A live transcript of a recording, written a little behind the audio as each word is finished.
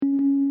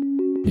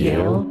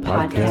Yale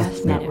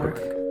Podcast Network.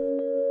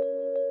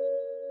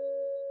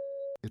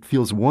 It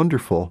feels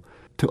wonderful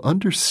to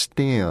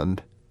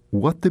understand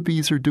what the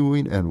bees are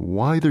doing and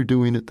why they're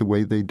doing it the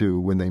way they do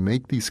when they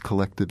make these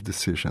collective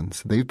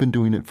decisions. They've been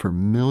doing it for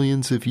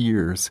millions of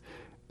years,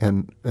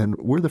 and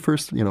we're the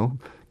first,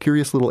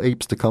 curious little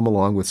apes to come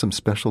along with some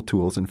special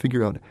tools and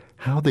figure out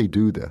how they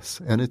do this.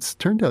 And it's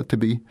turned out to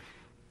be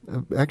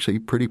actually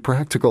pretty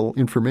practical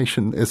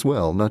information as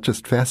well, not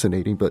just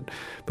fascinating, but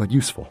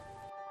useful.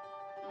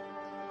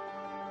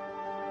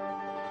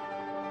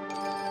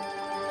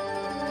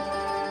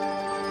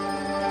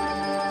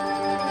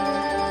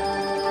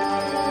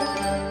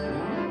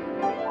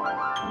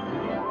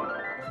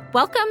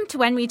 Welcome to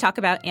When We Talk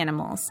About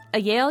Animals, a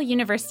Yale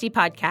University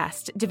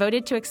podcast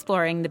devoted to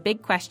exploring the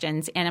big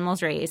questions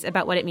animals raise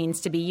about what it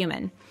means to be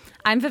human.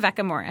 I'm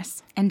Viveka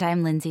Morris. And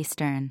I'm Lindsay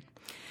Stern.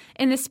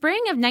 In the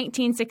spring of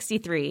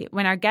 1963,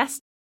 when our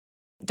guest,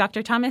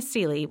 Dr. Thomas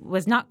Seeley,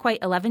 was not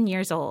quite 11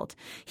 years old,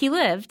 he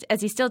lived, as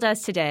he still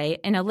does today,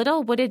 in a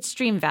little wooded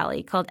stream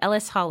valley called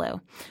Ellis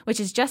Hollow, which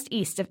is just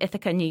east of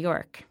Ithaca, New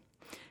York.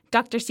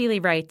 Dr.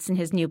 Seeley writes in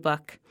his new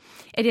book,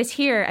 "It is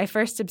here I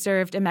first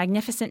observed a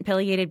magnificent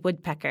pileated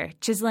woodpecker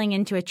chiseling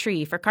into a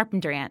tree for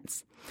carpenter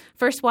ants,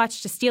 first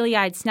watched a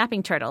steely-eyed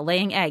snapping turtle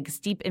laying eggs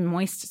deep in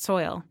moist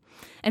soil,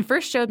 and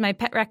first showed my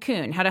pet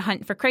raccoon how to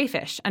hunt for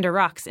crayfish under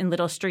rocks in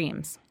little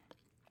streams.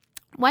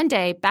 One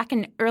day, back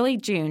in early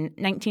June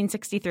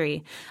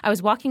 1963, I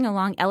was walking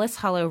along Ellis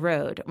Hollow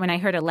Road when I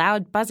heard a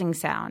loud buzzing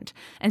sound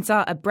and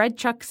saw a bread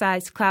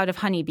truck-sized cloud of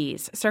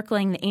honeybees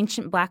circling the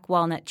ancient black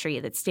walnut tree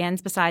that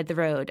stands beside the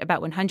road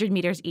about 100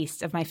 meters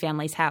east of my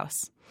family's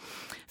house.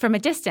 From a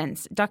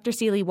distance, Dr.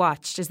 Seeley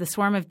watched as the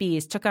swarm of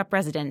bees took up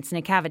residence in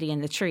a cavity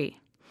in the tree.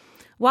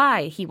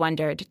 Why, he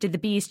wondered, did the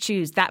bees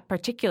choose that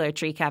particular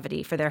tree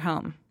cavity for their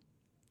home?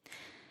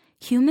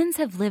 Humans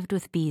have lived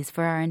with bees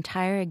for our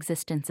entire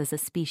existence as a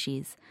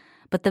species,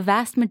 but the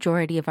vast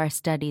majority of our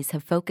studies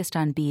have focused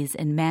on bees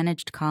in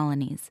managed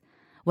colonies,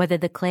 whether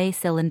the clay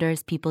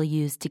cylinders people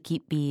used to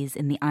keep bees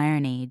in the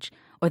Iron Age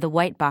or the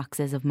white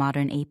boxes of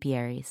modern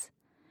apiaries.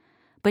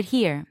 But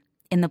here,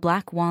 in the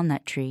black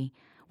walnut tree,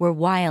 were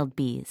wild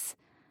bees,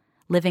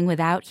 living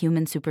without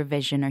human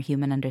supervision or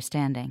human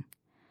understanding.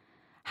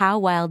 How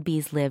wild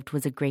bees lived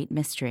was a great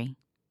mystery.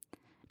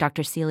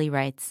 Dr. Seeley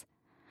writes,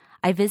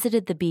 I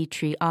visited the bee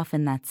tree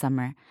often that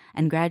summer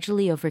and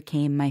gradually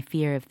overcame my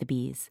fear of the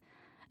bees,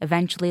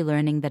 eventually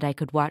learning that I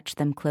could watch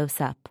them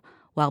close up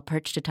while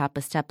perched atop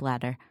a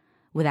stepladder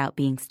without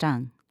being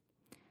stung.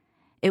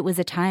 It was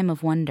a time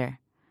of wonder.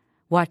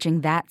 Watching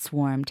that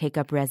swarm take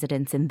up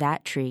residence in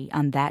that tree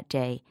on that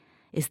day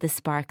is the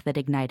spark that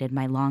ignited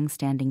my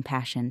long-standing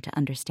passion to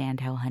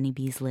understand how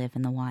honeybees live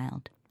in the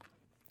wild.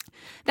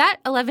 That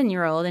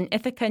 11-year-old in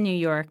Ithaca, New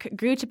York,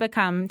 grew to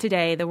become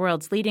today the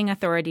world's leading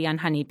authority on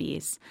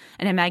honeybees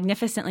and a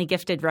magnificently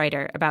gifted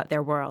writer about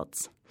their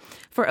worlds.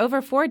 For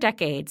over 4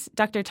 decades,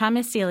 Dr.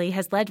 Thomas Seeley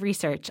has led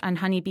research on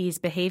honeybees'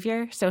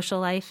 behavior, social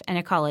life, and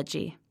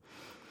ecology.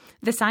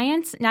 The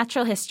science,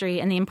 natural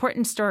history, and the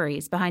important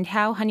stories behind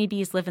how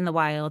honeybees live in the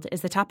wild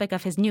is the topic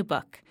of his new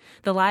book,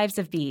 The Lives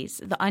of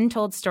Bees, The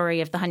Untold Story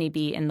of the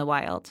Honeybee in the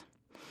Wild.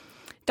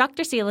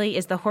 Dr. Seeley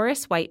is the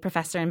Horace White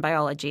Professor in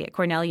Biology at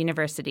Cornell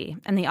University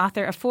and the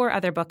author of 4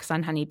 other books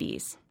on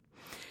honeybees.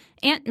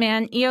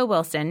 Ant-Man E.O.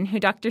 Wilson, who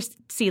Dr.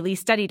 Seeley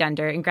studied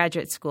under in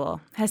graduate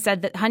school, has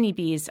said that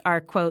honeybees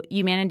are, quote,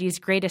 humanity's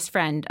greatest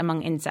friend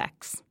among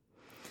insects.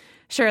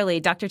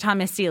 Surely, Dr.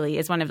 Thomas Seeley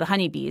is one of the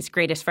honeybees'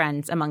 greatest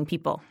friends among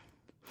people.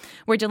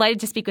 We're delighted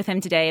to speak with him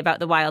today about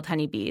the wild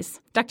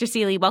honeybees. Dr.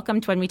 Seeley, welcome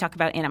to When We Talk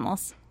About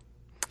Animals.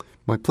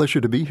 My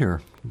pleasure to be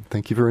here.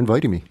 Thank you for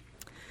inviting me.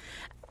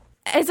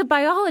 As a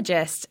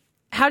biologist,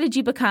 how did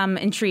you become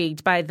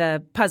intrigued by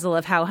the puzzle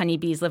of how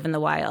honeybees live in the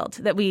wild?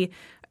 That we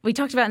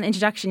talked about in the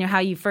introduction, how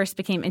you first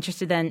became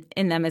interested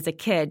in them as a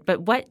kid,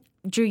 but what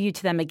drew you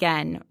to them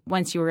again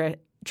once you were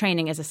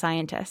training as a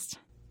scientist?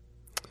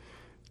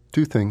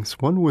 2 things.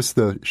 One was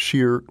the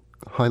sheer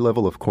high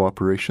level of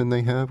cooperation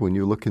they have. When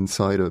you look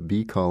inside a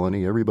bee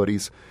colony,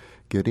 everybody's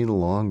getting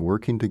along,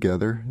 working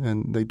together,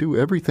 and they do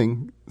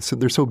everything. So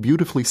they're so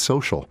beautifully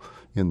social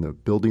in the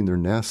building their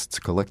nests,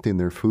 collecting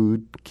their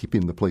food,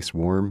 keeping the place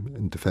warm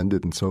and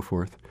defended and so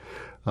forth.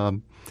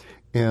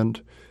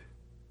 And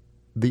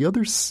the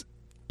others,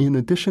 in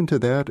addition to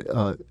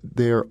that,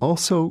 they are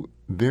also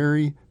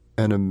very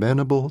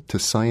amenable to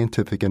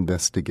scientific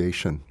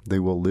investigation. They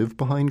will live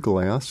behind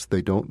glass.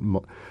 They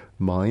don't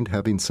mind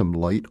having some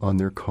light on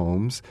their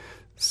combs.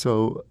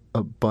 So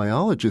a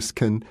biologist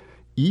can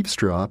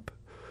eavesdrop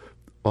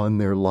on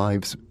their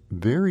lives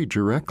very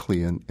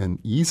directly and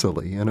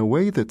easily in a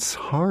way that's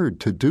hard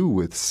to do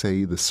with,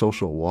 say, the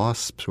social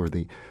wasps or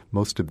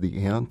most of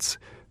the ants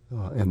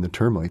and the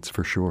termites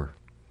for sure.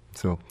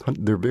 So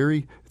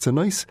it's a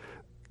nice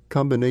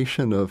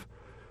combination of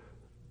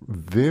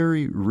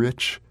very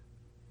rich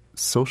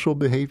social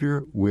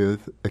behavior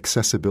with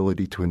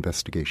accessibility to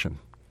investigation.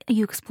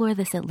 You explore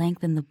this at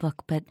length in the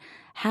book, but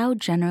how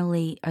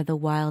generally are the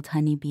wild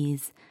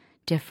honeybees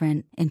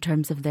different in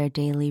terms of their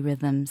daily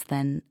rhythms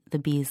than the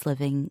bees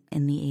living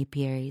in the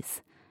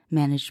apiaries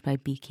managed by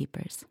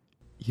beekeepers?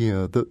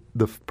 Yeah,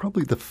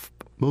 probably the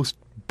most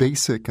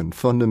basic and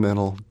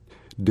fundamental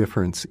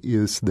difference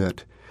is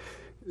that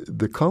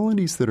the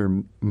colonies that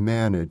are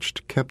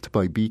managed, kept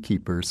by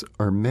beekeepers,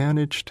 are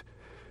managed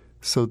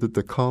so that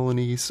the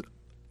colonies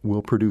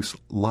will produce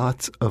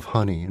lots of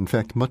honey. In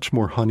fact, much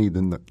more honey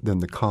than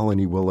the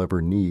colony will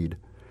ever need.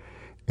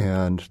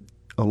 And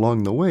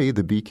along the way,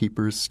 the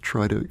beekeepers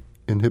try to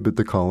inhibit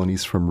the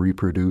colonies from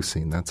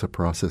reproducing. That's a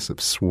process of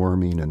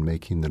swarming and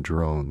making the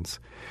drones.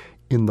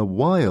 In the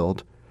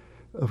wild,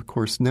 of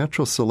course,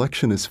 natural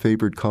selection has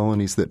favored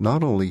colonies that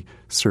not only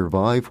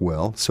survive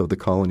well, so the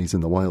colonies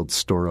in the wild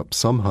store up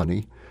some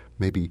honey,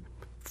 maybe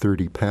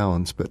 30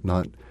 pounds, but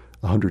not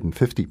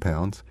 150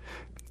 pounds.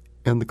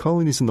 And the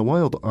colonies in the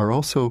wild are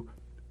also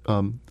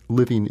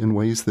living in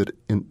ways that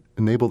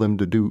enable them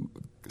to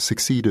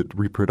succeed at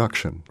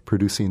reproduction,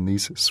 producing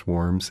these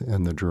swarms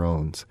and the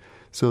drones.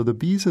 So the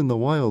bees in the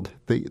wild,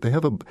 they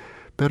have a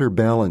better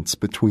balance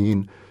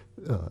between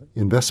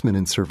investment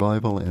in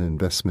survival and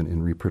investment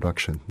in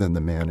reproduction than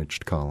the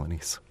managed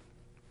colonies.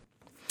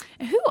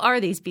 Who are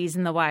these bees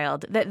in the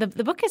wild?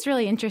 The book is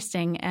really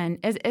interesting, and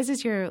as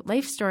is your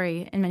life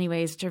story in many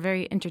ways, which are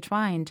very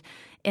intertwined,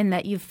 in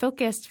that you've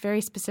focused very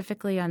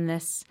specifically on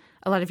this.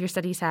 A lot of your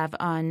studies have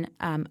on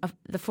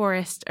the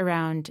forest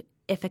around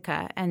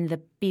Ithaca and the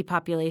bee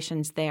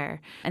populations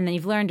there. And then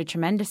you've learned a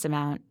tremendous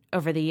amount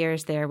over the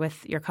years there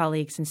with your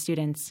colleagues and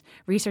students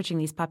researching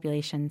these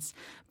populations.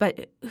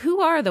 But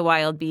who are the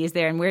wild bees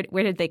there, and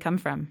where did they come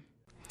from?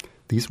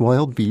 These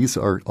wild bees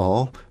are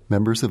all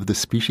members of the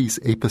species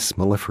Apis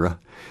mellifera.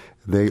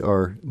 They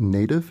are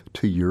native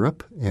to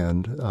Europe,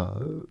 and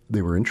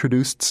they were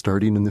introduced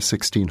starting in the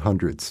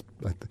 1600s.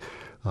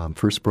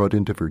 First brought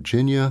into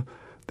Virginia,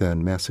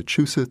 then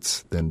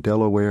Massachusetts, then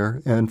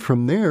Delaware. And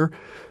from there,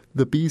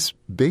 the bees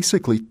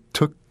basically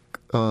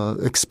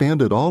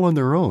expanded all on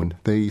their own.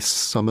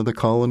 Some of the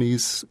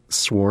colonies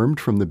swarmed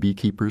from the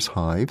beekeepers'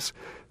 hives.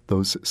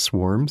 Those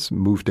swarms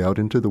moved out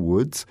into the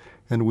woods,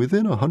 and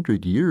within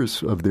 100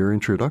 years of their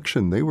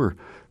introduction, they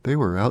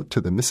were out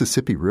to the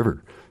Mississippi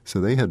River. So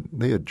they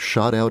had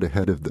shot out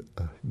ahead of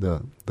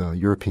the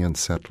European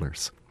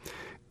settlers,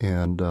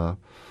 and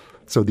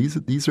so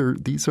these are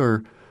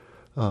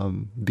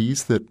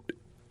bees that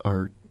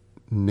are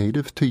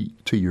native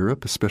to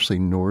Europe, especially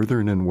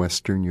northern and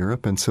western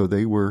Europe, and so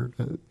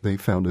they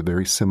found a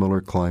very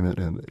similar climate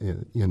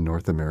in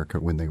North America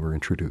when they were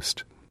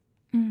introduced.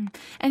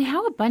 And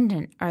how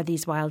abundant are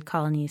these wild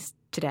colonies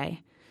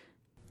today?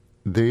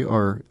 They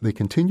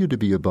continue to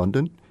be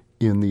abundant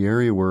in the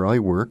area where I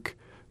work,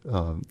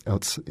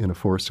 in a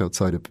forest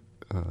outside of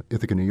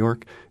Ithaca, New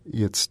York.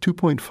 It's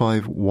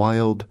 2.5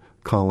 wild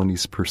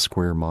colonies per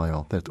square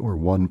mile, or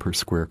 1 per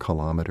square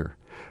kilometer.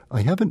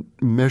 I haven't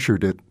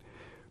measured it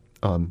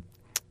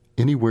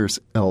anywhere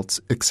else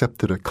except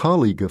that a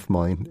colleague of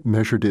mine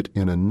measured it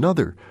in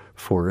another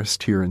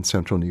forest here in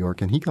central New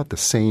York, and he got the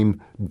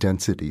same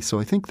density. So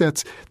I think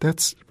that's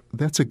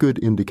a good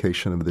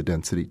indication of the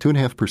density,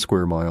 2.5 per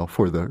square mile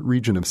for the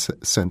region of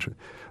central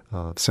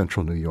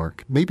New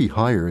York, maybe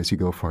higher as you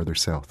go farther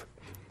south.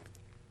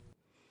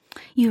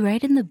 You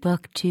write in the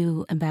book,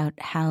 too, about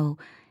how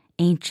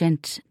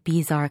ancient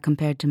bees are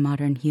compared to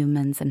modern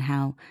humans and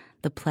how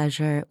the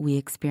pleasure we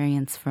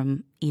experience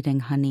from eating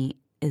honey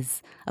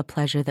is a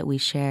pleasure that we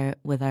share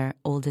with our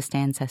oldest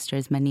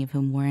ancestors, many of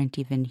whom weren't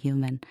even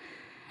human.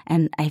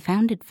 And I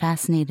found it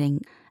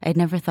fascinating. I'd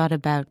never thought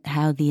about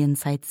how the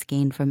insights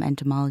gained from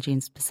entomology,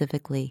 and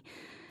specifically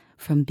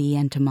from bee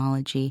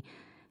entomology,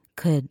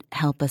 could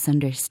help us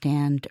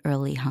understand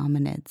early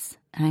hominids.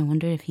 And I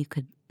wondered if you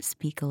could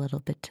speak a little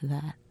bit to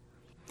that.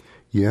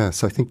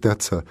 Yes, I think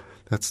that's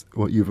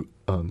what you've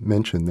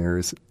mentioned there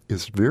is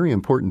very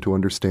important to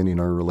understanding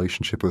our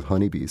relationship with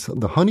honeybees.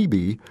 The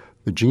honeybee,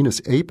 the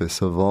genus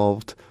Apis,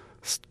 evolved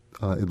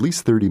at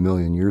least 30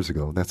 million years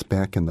ago. That's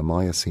back in the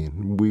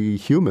Miocene. We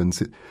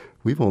humans,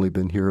 we've only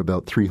been here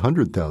about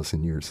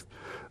 300,000 years.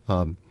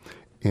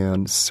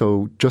 And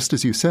so just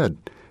as you said,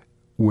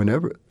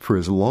 for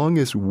as long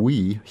as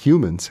we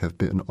humans have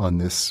been on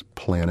this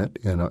planet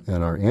and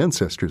our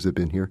ancestors have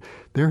been here,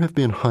 there have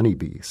been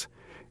honeybees.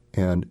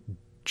 And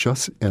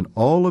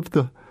all of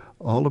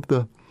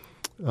the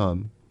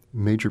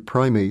major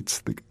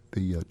primates, the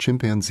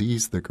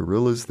chimpanzees, the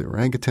gorillas, the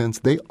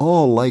orangutans, they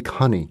all like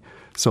honey.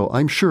 So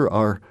I'm sure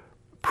our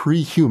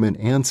pre-human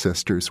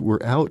ancestors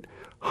were out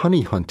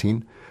honey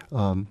hunting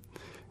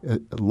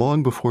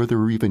long before there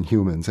were even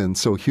humans. And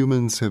so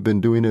humans have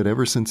been doing it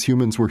ever since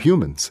humans were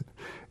humans.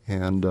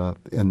 And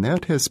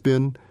that has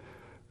been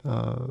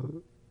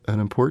an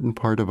important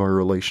part of our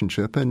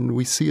relationship, and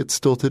we see it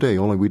still today,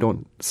 only we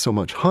don't so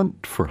much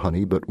hunt for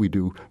honey, but we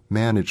do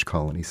manage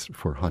colonies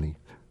for honey.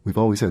 We've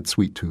always had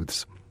sweet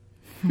tooths.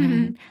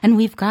 Mm-hmm. And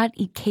we've got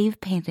cave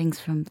paintings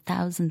from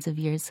thousands of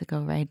years ago,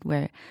 right,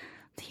 where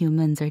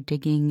humans are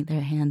digging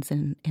their hands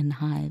in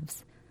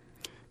hives.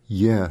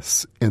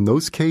 Yes, and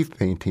those cave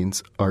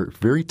paintings are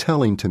very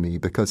telling to me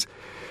because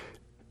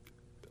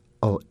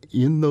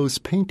in those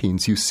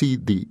paintings, you see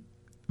the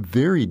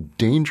very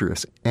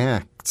dangerous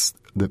acts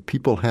that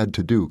people had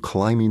to do,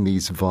 climbing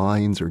these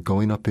vines or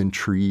going up in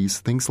trees,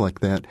 things like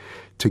that,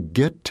 to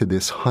get to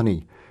this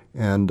honey.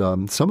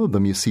 And some of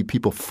them you see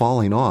people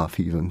falling off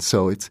even.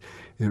 So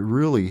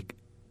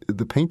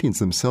the paintings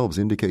themselves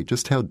indicate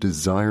just how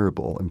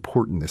desirable,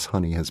 important this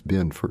honey has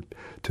been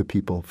to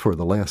people for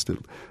the last,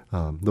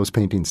 those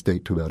paintings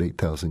date to about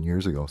 8,000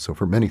 years ago, so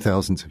for many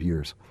thousands of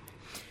years.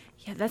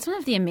 Yeah, that's one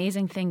of the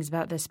amazing things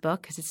about this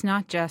book, because it's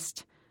not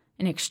just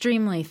an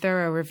extremely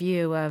thorough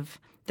review of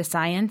the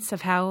science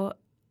of how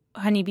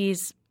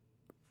honeybees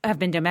have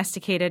been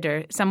domesticated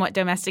or somewhat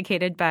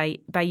domesticated by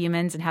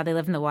humans and how they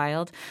live in the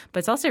wild, but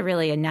it's also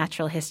really a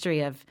natural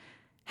history of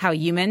how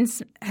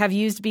humans have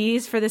used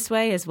bees for this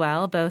way as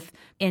well, both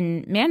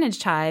in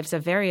managed hives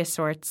of various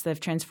sorts that have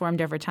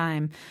transformed over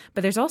time.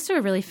 But there's also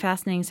a really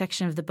fascinating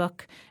section of the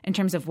book in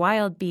terms of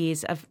wild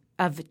bees, of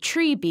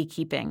tree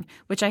beekeeping,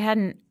 which I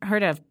hadn't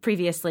heard of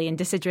previously in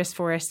deciduous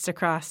forests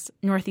across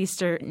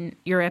northeastern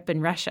Europe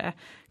and Russia.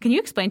 Can you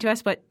explain to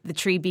us what the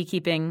tree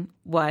beekeeping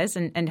was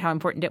and how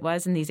important it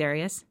was in these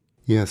areas?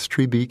 Yes,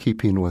 tree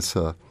beekeeping was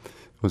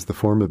the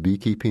form of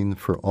beekeeping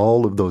for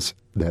all of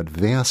that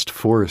vast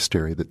forest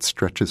area that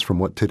stretches from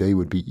what today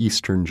would be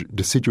eastern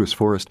deciduous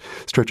forest,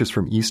 stretches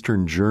from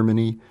eastern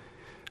Germany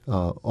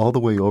all the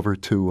way over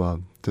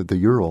to the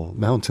Ural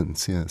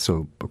Mountains,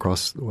 so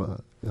across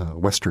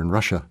western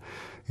Russia.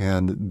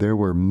 And there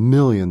were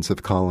millions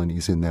of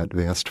colonies in that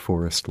vast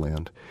forest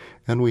land.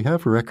 And we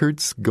have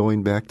records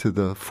going back to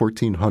the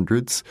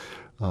 1400s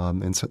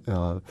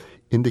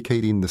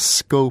indicating the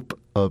scope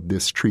of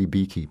this tree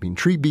beekeeping.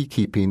 Tree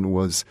beekeeping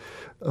was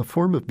a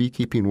form of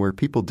beekeeping where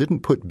people didn't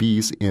put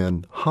bees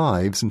in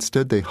hives.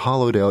 Instead, they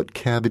hollowed out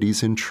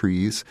cavities in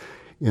trees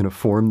in a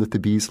form that the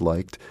bees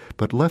liked,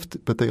 but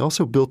they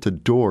also built a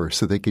door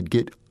so they could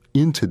get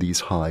into these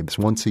hives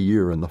once a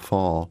year in the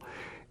fall,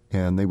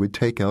 and they would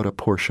take out a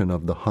portion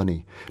of the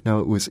honey. Now,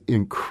 it was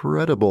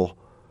incredible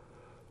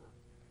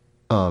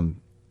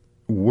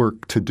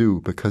work to do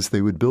because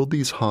they would build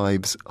these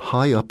hives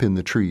high up in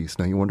the trees.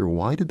 Now, you wonder,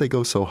 why did they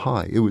go so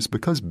high? It was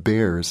because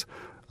bears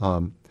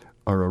are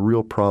a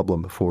real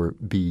problem for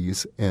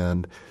bees,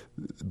 and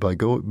by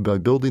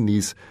building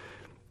these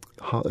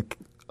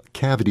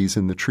cavities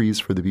in the trees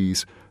for the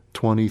bees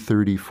 20,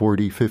 30,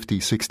 40, 50,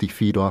 60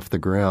 feet off the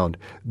ground,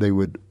 they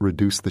would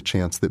reduce the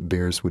chance that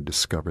bears would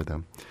discover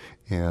them.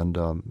 And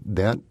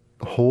that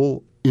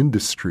whole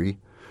industry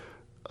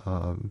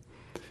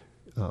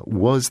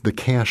was the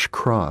cash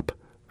crop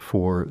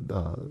for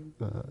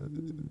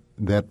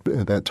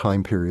that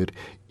time period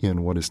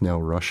in what is now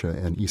Russia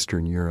and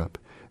Eastern Europe.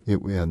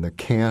 And the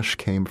cash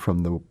came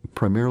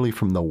primarily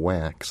from the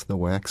wax. The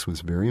wax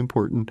was very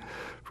important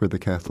for the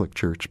Catholic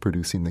Church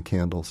producing the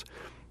candles.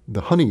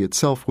 The honey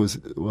itself was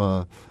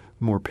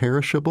more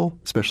perishable,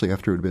 especially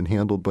after it had been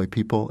handled by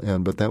people,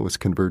 but that was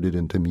converted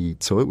into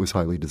mead, so it was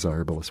highly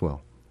desirable as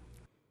well.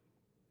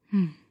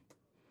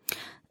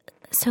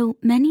 So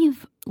many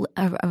of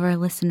our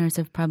listeners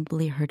have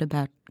probably heard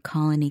about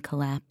colony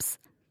collapse,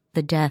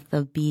 the death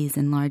of bees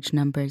in large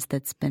numbers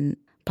that's been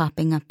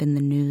popping up in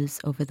the news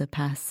over the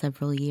past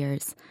several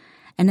years.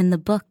 And in the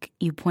book,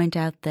 you point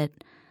out that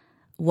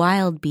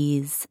wild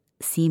bees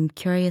seem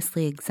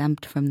curiously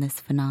exempt from this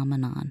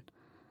phenomenon.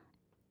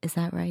 Is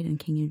that right? And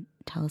can you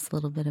tell us a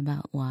little bit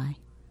about why?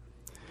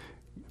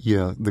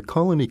 Yeah, the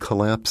colony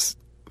collapse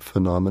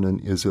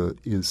phenomenon is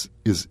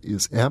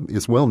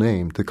well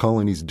named. The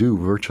colonies do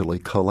virtually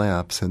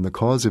collapse, and the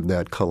cause of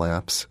that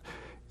collapse,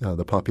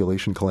 the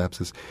population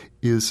collapses,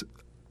 is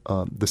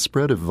the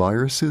spread of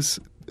viruses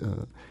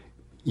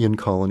in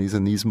colonies,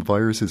 and these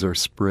viruses are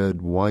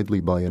spread widely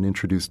by an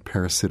introduced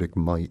parasitic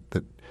mite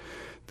that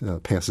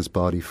passes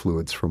body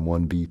fluids from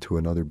one bee to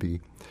another bee.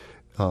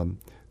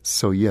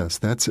 So yes,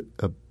 that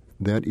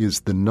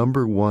is the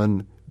number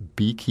one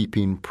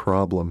beekeeping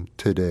problem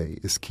today,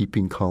 is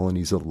keeping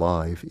colonies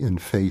alive in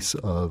face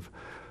of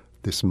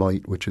this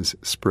mite, which is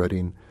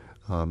spreading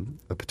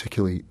a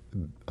particularly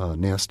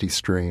nasty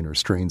strain or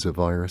strains of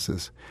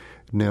viruses.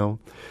 Now,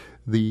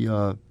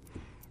 the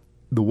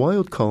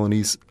wild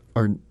colonies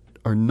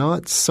are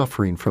not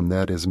suffering from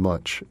that as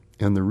much,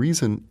 and the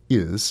reason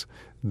is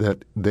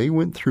that they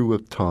went through a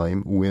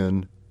time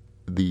when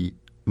the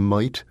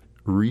mite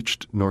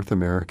reached North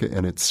America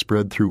and it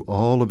spread through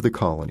all of the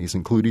colonies,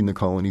 including the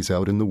colonies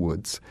out in the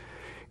woods.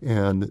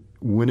 And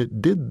when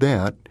it did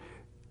that,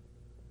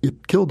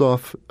 it killed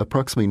off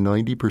approximately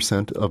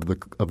 90%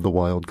 of the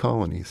wild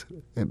colonies.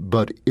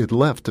 But it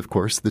left, of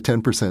course, the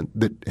 10%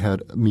 that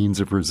had means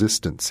of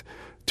resistance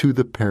to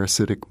the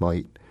parasitic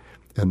mite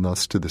and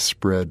thus to the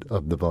spread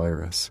of the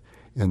virus.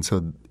 And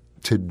so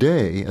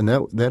today, and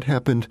that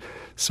happened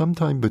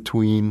sometime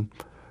between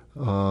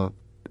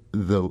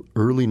the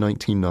early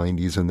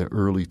 1990s and the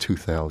early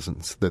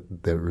 2000s,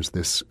 that there was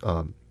this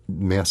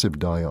massive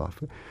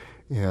die-off.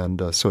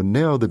 And so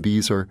now the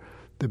bees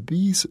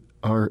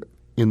are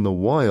in the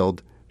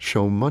wild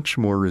show much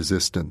more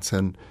resistance.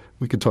 And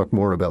we could talk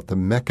more about the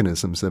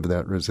mechanisms of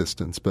that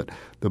resistance, but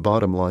the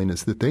bottom line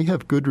is that they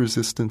have good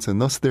resistance,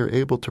 and thus they're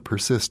able to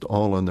persist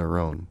all on their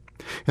own.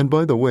 And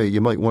by the way,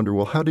 you might wonder,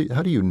 well, how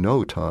do you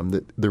know, Tom,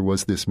 that there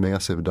was this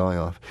massive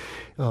die-off?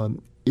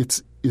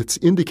 It's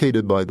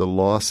indicated by the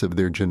loss of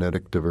their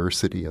genetic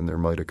diversity and their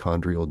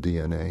mitochondrial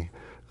DNA.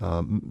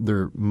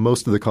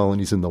 Most of the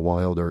colonies in the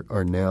wild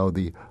are now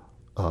the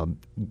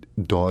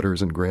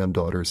daughters and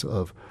granddaughters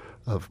of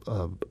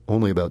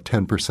only about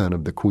 10%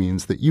 of the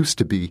queens that used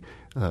to be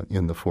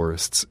in the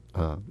forests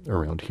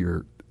around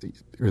here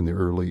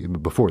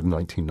before the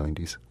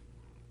 1990s.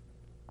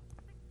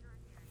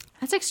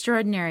 That's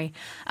extraordinary.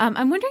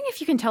 I'm wondering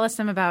if you can tell us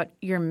some about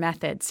your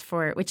methods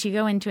for which you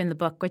go into in the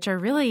book, which are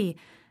really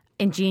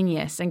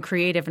ingenious and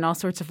creative in all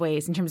sorts of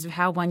ways in terms of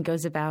how one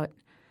goes about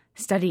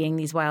studying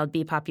these wild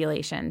bee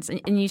populations.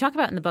 And you talk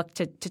about in the book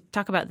to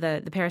talk about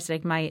the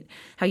parasitic mite,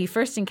 how you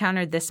first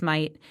encountered this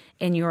mite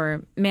in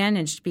your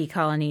managed bee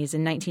colonies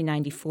in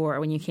 1994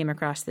 when you came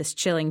across this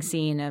chilling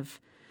scene of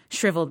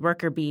shriveled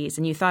worker bees.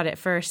 And you thought at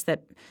first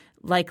that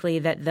likely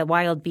that the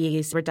wild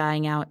bees were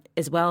dying out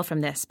as well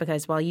from this,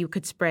 because while you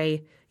could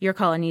spray your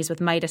colonies with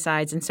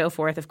miticides and so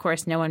forth, of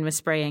course, no one was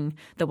spraying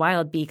the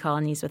wild bee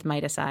colonies with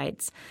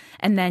miticides.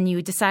 And then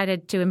you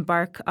decided to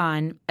embark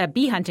on a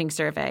bee hunting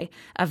survey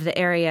of the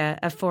area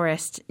of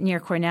forest near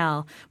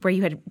Cornell, where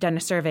you had done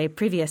a survey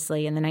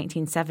previously in the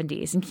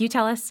 1970s. And can you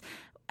tell us,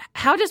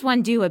 how does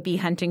one do a bee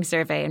hunting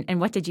survey, and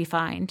what did you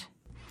find?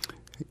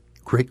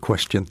 Great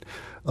question.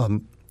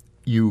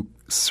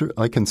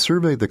 I can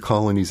survey the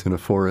colonies in a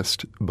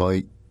forest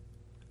by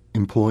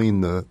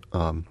employing the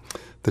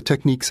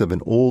techniques of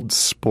an old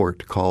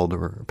sport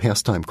or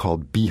pastime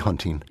called bee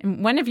hunting.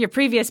 And one of your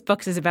previous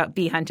books is about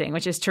bee hunting,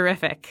 which is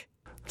terrific,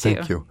 too.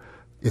 Thank you.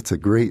 It's a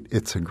great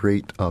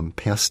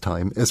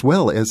pastime as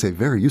well as a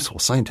very useful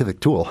scientific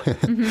tool.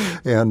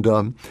 Mm-hmm.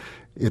 And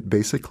it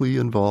basically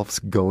involves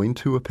going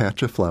to a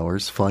patch of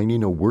flowers,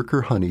 finding a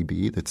worker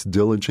honeybee that's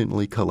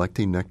diligently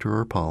collecting nectar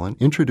or pollen,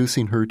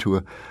 introducing her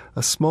to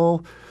a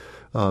small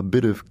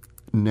bit of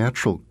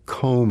natural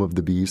comb of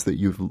the bees that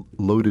you've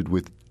loaded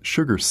with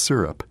sugar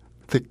syrup,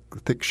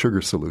 thick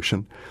sugar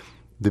solution.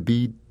 The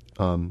bee,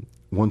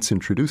 once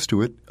introduced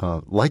to it,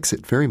 likes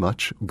it very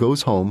much,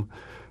 goes home,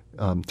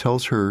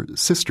 tells her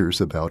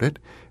sisters about it.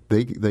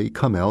 They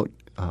come out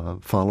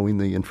following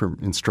the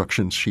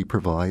instructions she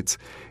provides,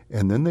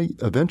 and then they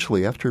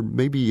eventually, after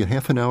maybe a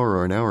half an hour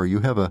or an hour, you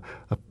have a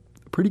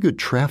pretty good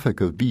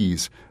traffic of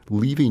bees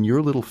leaving your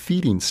little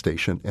feeding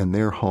station and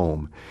their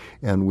home.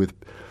 And with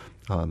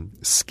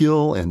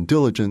skill and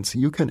diligence,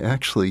 you can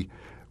actually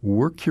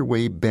work your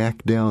way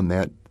back down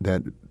that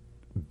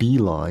bee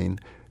line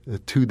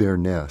to their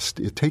nest.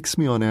 It takes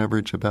me on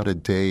average about a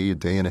day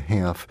and a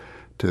half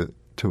to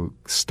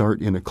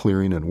start in a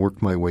clearing and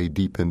work my way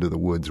deep into the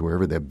woods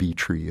wherever that bee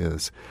tree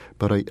is.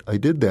 But I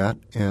did that,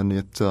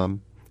 and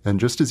and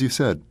just as you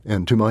said,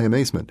 and to my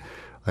amazement,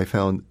 I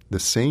found the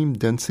same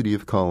density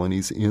of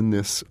colonies in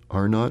this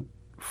Arnott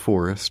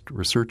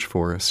research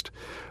forest,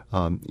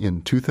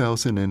 in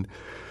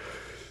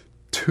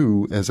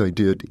 2002 as I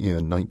did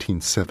in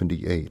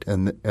 1978.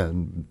 And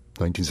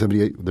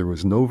 1978 there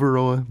was no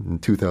Varroa. In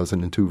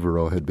 2002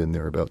 Varroa had been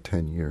there about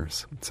 10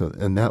 years.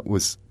 And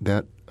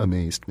that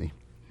amazed me.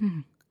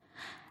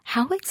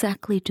 How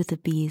exactly do the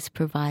bees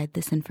provide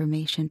this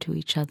information to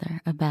each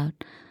other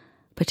about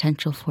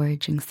potential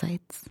foraging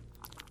sites?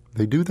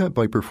 They do that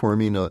by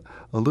performing a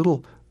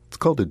little, it's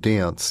called a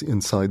dance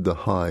inside the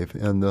hive,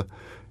 and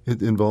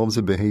it involves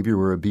a behavior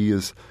where a bee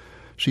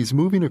she's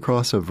moving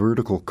across a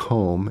vertical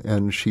comb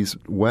and she's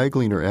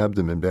waggling her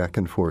abdomen back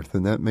and forth,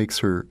 and that makes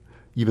her,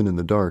 even in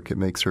the dark, it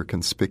makes her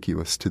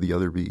conspicuous to the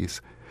other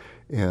bees.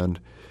 And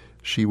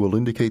she will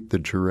indicate the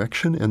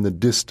direction and the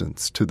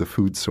distance to the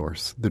food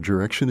source. The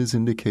direction is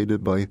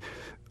indicated by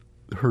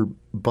her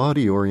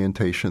body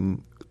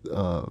orientation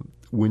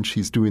when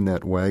she's doing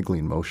that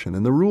waggling motion.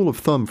 And the rule of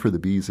thumb for the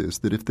bees is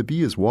that if the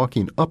bee is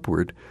walking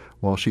upward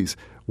while she's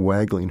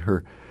waggling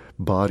her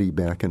body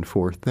back and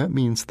forth, that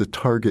means the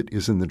target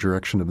is in the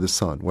direction of the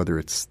sun, whether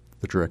it's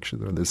the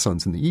direction or the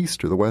sun's in the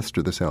east or the west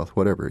or the south,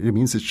 whatever. It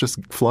means it's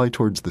just fly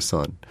towards the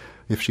sun.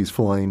 If she's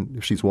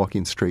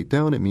walking straight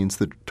down, it means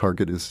the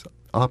target is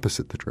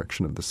opposite the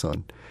direction of the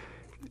sun.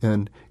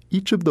 And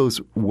each of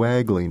those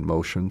waggling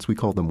motions, we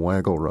call them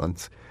waggle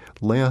runs,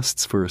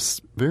 lasts for a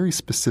very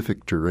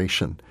specific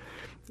duration.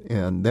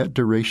 And that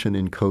duration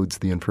encodes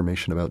the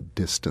information about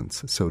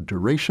distance. So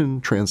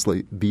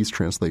bees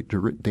translate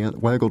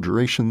waggle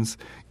durations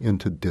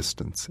into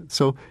distance.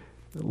 So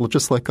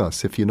just like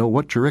us, if you know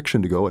what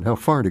direction to go and how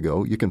far to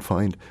go, you can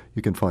find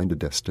a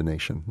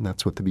destination. And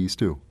that's what the bees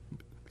do.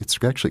 It's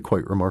actually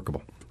quite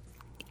remarkable.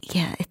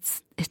 Yeah,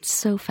 it's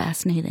so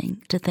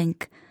fascinating to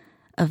think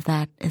of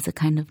that as a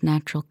kind of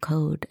natural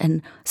code.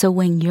 And so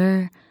when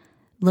you're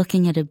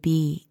looking at a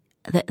bee,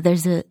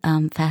 there's a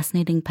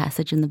fascinating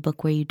passage in the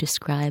book where you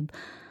describe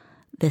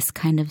this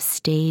kind of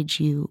stage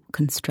you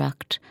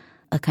construct,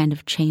 a kind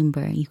of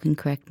chamber, you can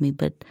correct me,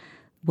 but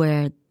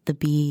where the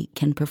bee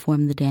can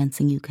perform the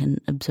dancing, you can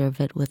observe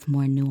it with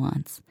more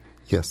nuance.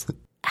 Yes.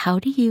 How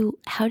do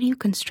you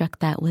construct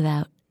that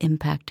without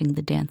impacting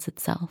the dance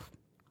itself?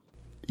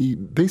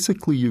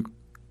 Basically,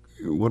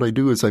 what I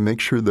do is I make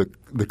sure that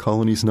the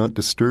colony's not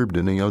disturbed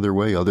in any other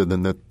way other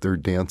than that they're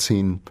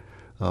dancing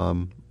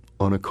on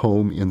a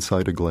comb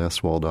inside a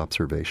glass-walled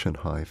observation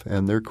hive.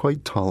 And they're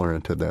quite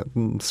tolerant of that,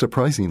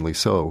 surprisingly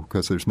so,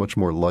 because there's much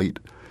more light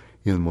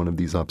in one of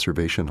these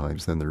observation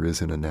hives than there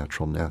is in a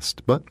natural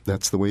nest. But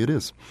that's the way it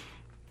is.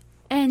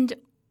 And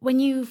when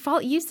you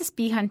use this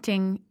bee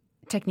hunting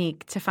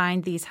technique to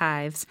find these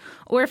hives,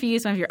 or if you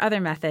use one of your other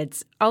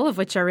methods, all of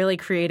which are really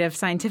creative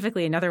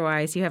scientifically and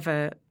otherwise, you have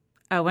a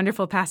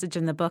wonderful passage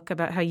in the book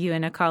about how you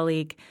and a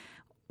colleague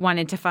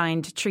wanted to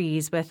find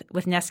trees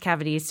with nest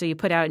cavities. So you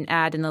put out an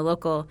ad in the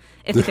local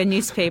Ithaca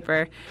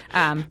newspaper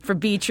for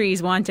bee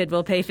trees wanted,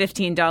 will pay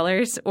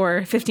 $15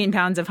 or 15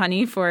 pounds of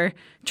honey for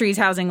trees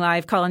housing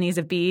live colonies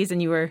of bees. And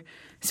you were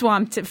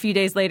swamped a few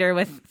days later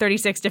with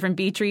 36 different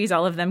bee trees,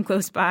 all of them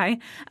close by.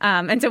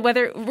 And so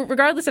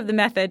regardless of the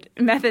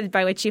method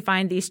by which you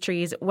find these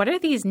trees, what are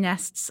these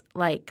nests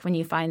like when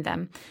you find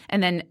them?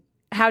 And then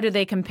how do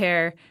they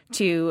compare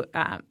to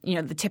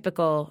the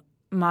typical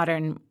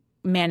modern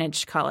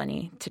managed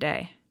colony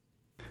today?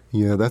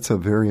 Yeah, that's a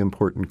very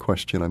important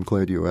question. I'm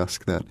glad you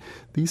asked that.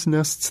 These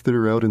nests that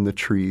are out in the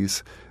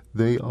trees,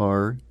 they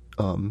are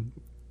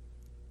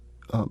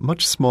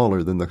much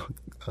smaller than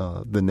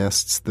the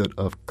nests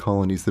of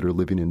colonies that are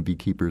living in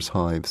beekeepers'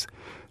 hives.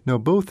 Now,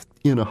 both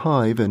in a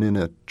hive and in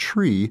a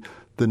tree,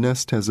 the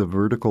nest has a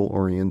vertical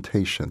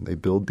orientation. They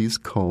build these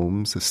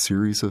combs, a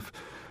series of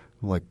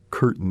like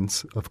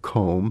curtains of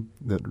comb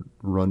that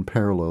run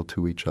parallel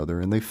to each other,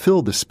 and they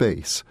fill the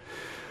space.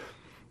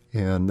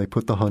 And they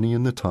put the honey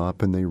in the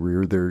top, and they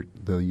rear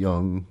the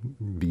young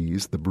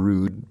bees, the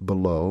brood,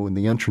 below, and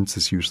the entrance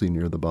is usually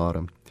near the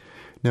bottom.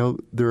 Now,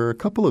 there are a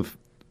couple of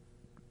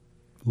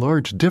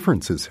large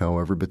differences,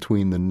 however,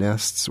 between the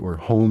nests or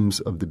homes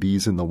of the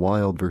bees in the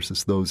wild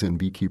versus those in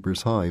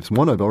beekeepers' hives.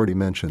 One I've already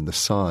mentioned, the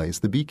size.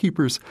 The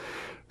beekeepers,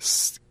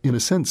 in a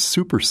sense,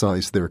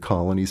 supersize their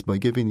colonies by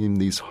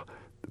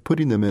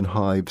putting them in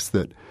hives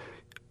that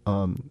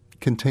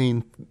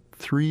contain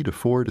 3 to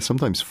 4 to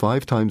sometimes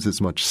 5 times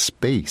as much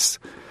space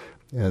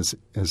as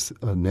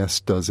a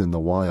nest does in the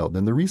wild.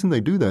 And the reason they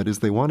do that is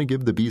they want to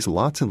give the bees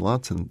lots and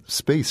lots of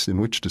space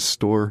in which to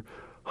store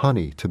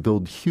honey, to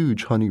build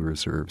huge honey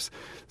reserves.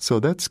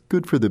 So that's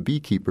good for the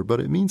beekeeper, but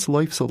it means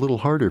life's a little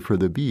harder for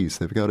the bees.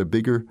 They've got a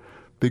bigger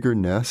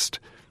nest.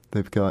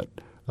 They've got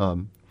a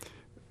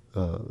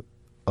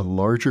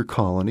larger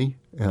colony,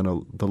 and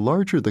the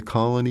larger the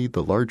colony,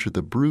 the larger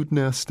the brood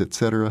nest,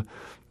 etc.,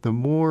 the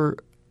more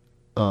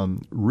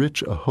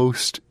rich a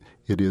host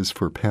it is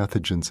for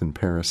pathogens and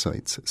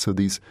parasites. So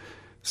these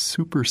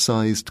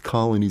supersized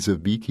colonies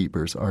of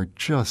beekeepers are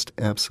just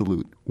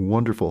absolute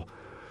wonderful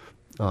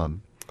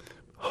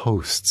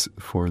hosts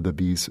for the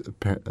bees'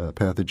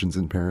 pathogens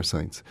and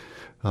parasites.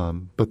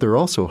 But they're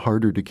also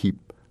harder to keep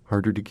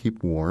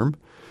warm.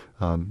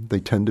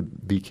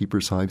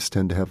 Beekeepers' hives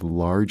tend to have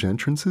large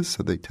entrances,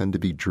 so they tend to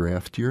be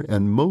draftier.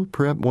 And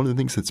perhaps one of the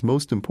things that's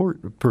most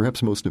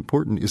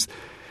important is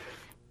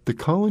the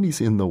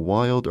colonies in the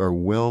wild are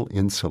well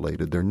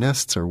insulated. Their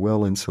nests are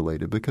well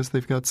insulated because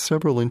they've got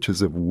several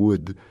inches of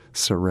wood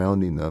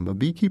surrounding them. A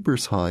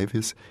beekeeper's hive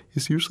is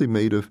usually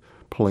made of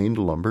planed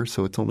lumber,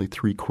 so it's only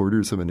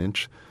 3/4 of an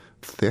inch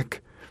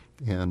thick.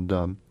 And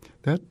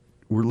that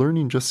we're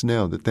learning just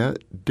now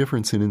that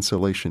difference in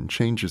insulation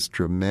changes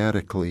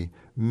dramatically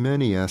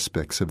many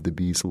aspects of the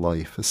bee's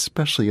life,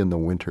 especially in the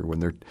winter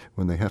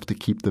when they have to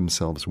keep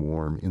themselves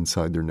warm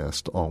inside their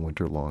nest all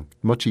winter long.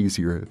 Much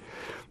easier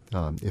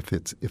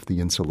if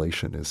the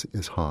insulation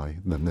is high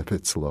than if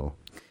it's low.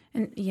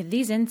 And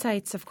these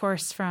insights, of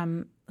course,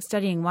 from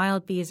studying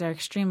wild bees are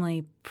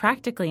extremely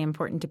practically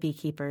important to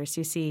beekeepers.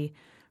 You see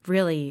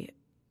really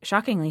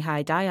shockingly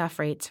high die-off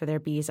rates for their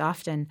bees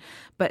often.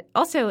 But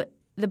also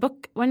the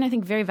book, one I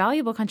think very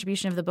valuable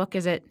contribution of the book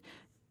is it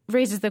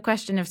raises the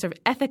question of sort of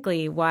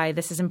ethically why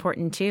this is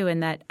important too,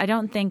 and that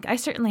I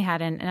certainly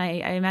hadn't, and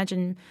I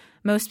imagine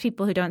most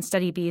people who don't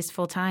study bees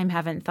full-time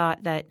haven't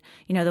thought that,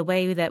 the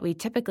way that we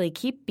typically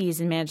keep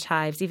bees in managed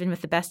hives, even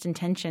with the best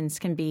intentions,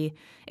 can be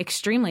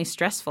extremely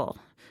stressful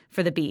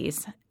for the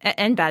bees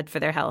and bad for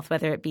their health,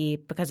 whether it be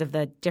because of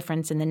the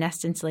difference in the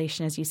nest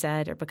insulation, as you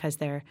said, or because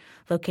they're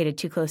located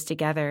too close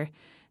together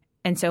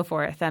and so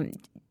forth.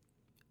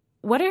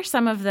 What are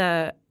some of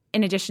the,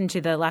 in addition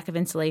to the lack of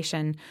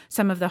insulation,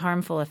 some of the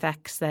harmful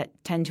effects that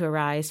tend to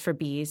arise for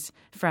bees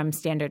from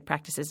standard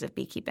practices of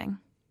beekeeping?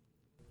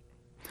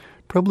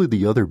 Probably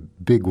the other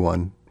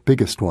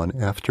biggest one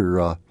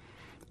after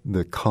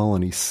the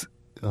colony's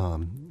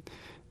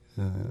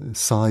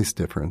size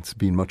difference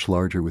being much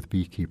larger with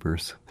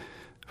beekeepers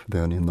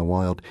than in the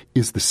wild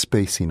is the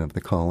spacing of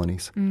the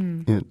colonies.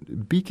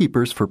 And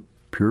beekeepers, for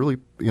purely,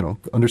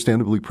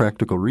 understandably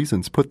practical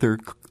reasons, put their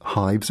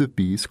hives of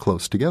bees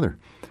close together.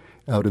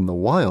 Out in the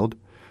wild,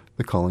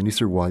 the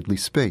colonies are widely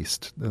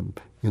spaced.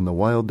 In the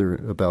wild, they're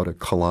about a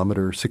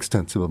kilometer,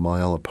 0.6 of a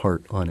mile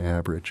apart on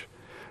average.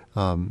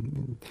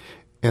 And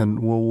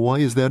why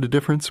is that a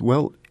difference?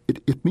 Well,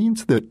 it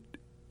means that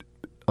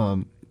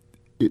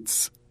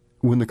it's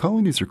when the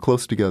colonies are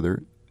close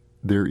together,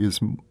 there is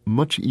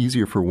much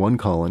easier for one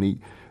colony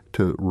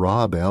to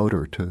rob out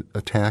or to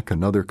attack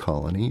another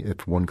colony.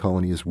 If one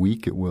colony is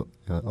weak, it will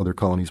other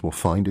colonies will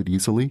find it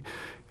easily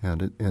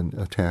and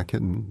attack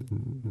it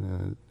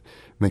and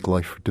make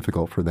life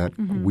difficult for that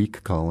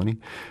weak colony.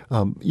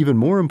 Even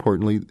more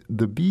importantly,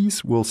 the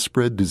bees will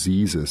spread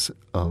diseases.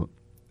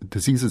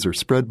 Diseases are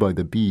spread by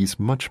the bees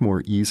much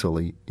more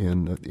easily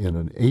in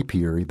an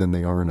apiary than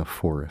they are in a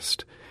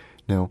forest.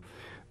 Now,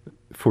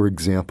 for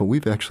example,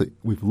 we've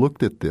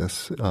looked at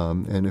this,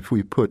 and if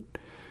we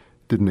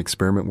did an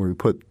experiment where we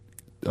put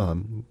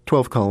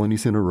 12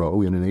 colonies in a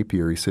row in an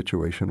apiary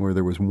situation where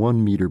there was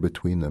 1 meter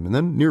between them, and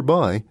then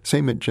nearby,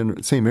 same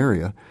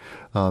area,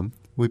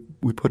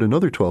 we put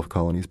another 12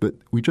 colonies, but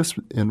we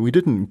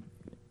didn't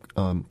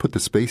put the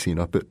spacing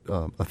up at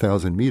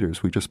 1,000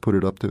 meters. We just put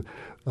it up to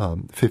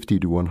 50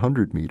 to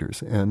 100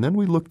 meters. And then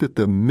we looked at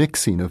the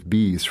mixing of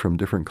bees from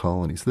different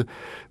colonies.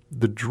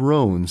 The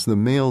drones, the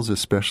males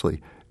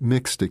especially,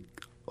 mixed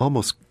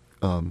almost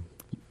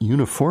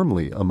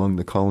uniformly among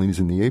the colonies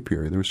in the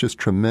apiary. There was just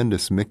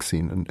tremendous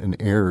mixing and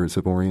errors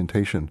of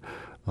orientation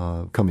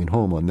coming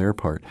home on their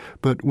part.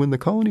 But when the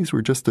colonies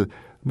were just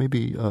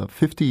maybe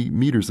 50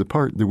 meters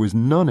apart, there was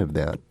none of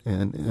that.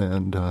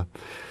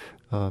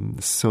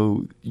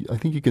 So I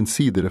think you can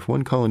see that if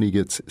one colony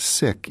gets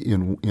sick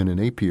in an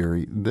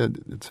apiary, that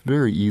it's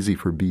very easy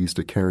for bees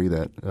to carry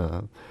that,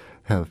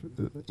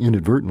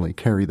 inadvertently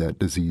carry that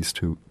disease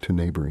to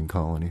neighboring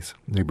colonies,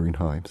 neighboring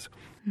hives.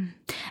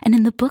 And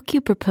in the book, you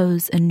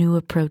propose a new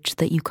approach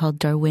that you call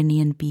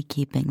Darwinian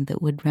beekeeping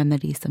that would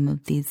remedy some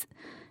of these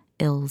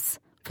ills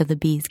for the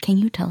bees. Can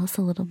you tell us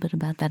a little bit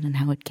about that and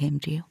how it came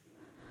to you?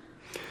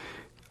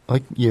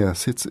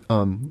 Yes, it's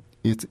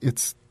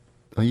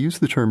I use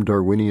the term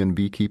Darwinian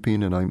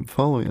beekeeping, and I'm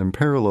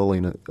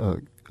paralleling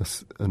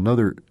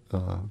another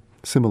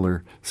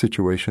similar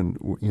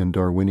situation in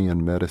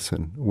Darwinian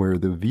medicine, where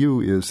the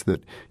view is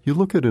that you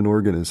look at an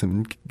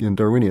organism. In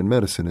Darwinian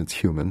medicine,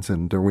 it's humans,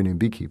 and Darwinian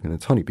beekeeping,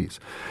 it's honeybees.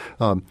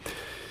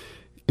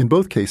 In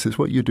both cases,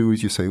 what you do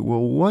is you say,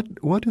 well,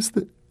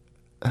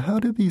 how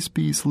do these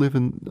bees live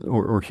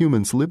or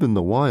humans live in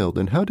the wild,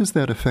 and how does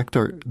that affect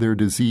their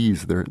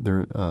disease,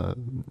 their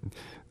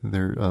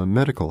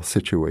medical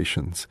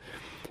situations?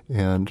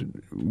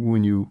 And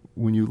when you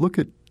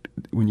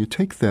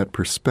take that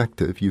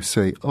perspective, you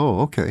say,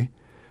 oh, okay,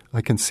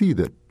 I can see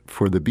that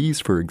for the bees,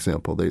 for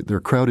example, they're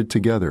crowded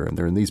together and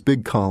they're in these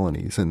big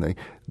colonies and they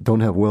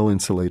don't have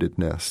well-insulated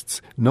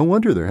nests. No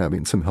wonder they're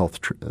having some health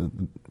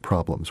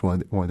problems,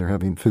 why they're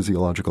having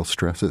physiological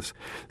stresses.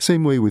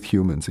 Same way with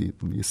humans.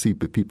 You see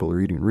people are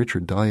eating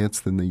richer diets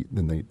than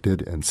they did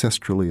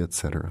ancestrally,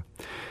 etc.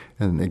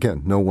 And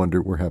again, no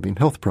wonder we're having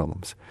health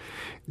problems.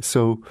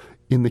 So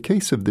in the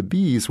case of the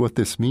bees, what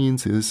this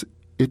means is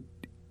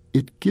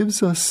it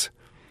gives us,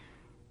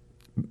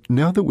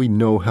 now that we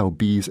know how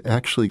bees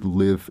actually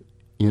live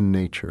in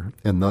nature,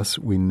 and thus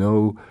we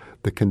know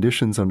the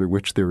conditions under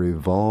which they're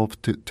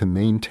evolved to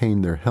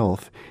maintain their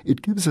health,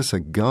 it gives us a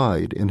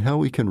guide in how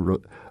we can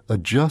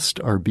adjust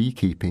our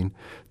beekeeping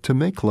to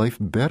make life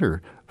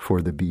better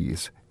for the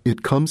bees.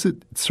 It comes at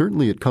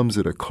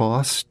a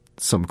cost,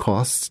 some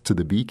costs to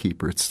the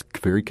beekeeper. It's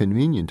very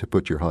convenient to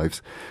put your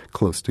hives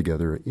close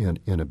together in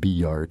a bee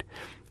yard.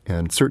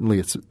 And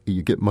certainly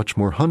you get much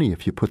more honey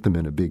if you put them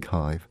in a big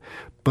hive.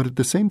 But at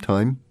the same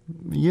time,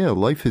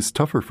 life is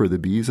tougher for the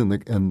bees,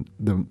 and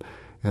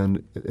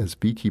as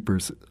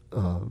beekeepers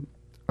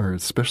are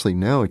especially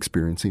now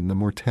experiencing, the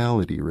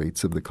mortality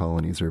rates of the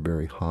colonies are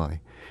very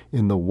high.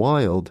 In the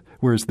wild,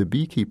 whereas the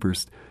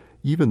beekeepers,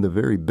 even the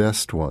very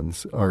best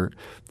ones, are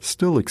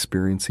still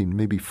experiencing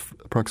maybe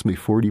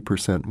approximately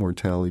 40%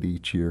 mortality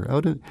each year.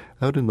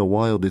 Out in the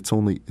wild, it's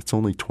only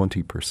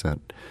 20%.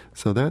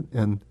 So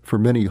and for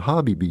many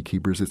hobby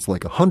beekeepers, it's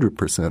like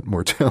 100%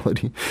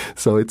 mortality.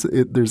 So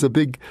there's a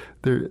big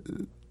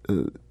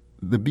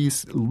the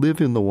bees live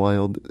in the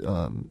wild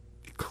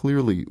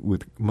clearly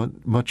with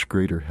much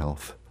greater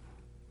health.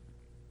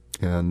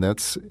 And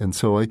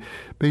so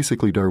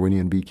basically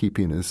Darwinian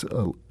beekeeping is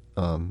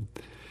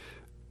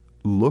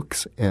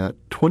looks at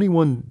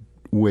 21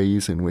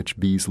 ways in which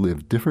bees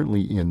live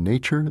differently in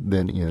nature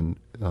than in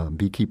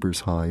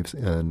beekeepers' hives,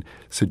 and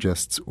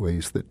suggests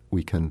ways that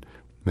we can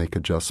make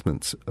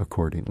adjustments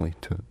accordingly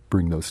to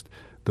bring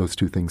those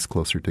two things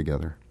closer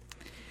together.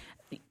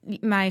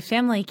 My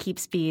family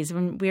keeps bees.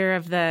 When we're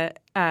of the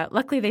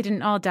luckily they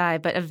didn't all die,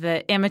 but of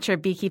the amateur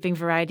beekeeping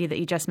variety that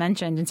you just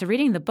mentioned. And so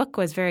reading the book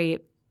was very,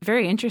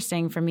 very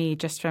interesting for me,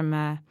 just from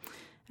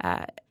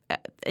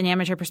an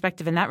amateur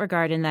perspective in that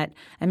regard, in that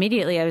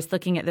immediately I was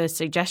looking at those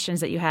suggestions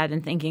that you had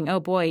and thinking,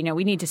 oh boy,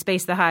 we need to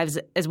space the hives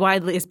as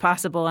widely as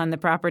possible on the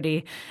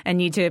property and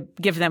need to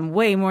give them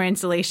way more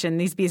insulation.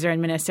 These bees are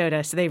in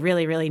Minnesota, so they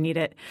really, really need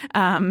it.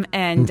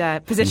 And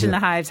position the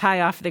hives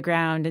high off the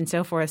ground and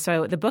so forth.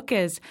 So the book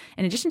is,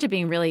 in addition to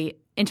being really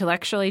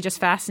intellectually just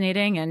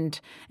fascinating and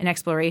an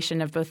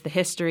exploration of both the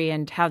history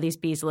and how these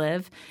bees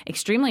live.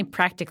 Extremely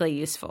practically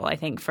useful, I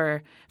think,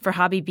 for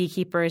hobby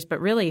beekeepers, but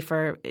really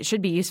it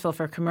should be useful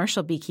for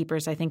commercial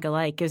beekeepers, I think,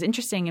 alike. It was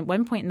interesting. At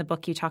one point in the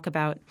book, you talk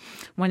about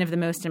one of the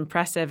most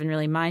impressive and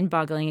really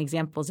mind-boggling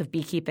examples of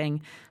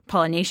beekeeping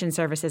pollination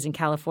services in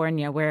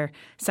California, where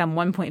some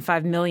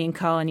 1.5 million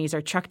colonies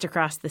are trucked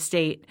across the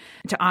state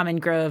to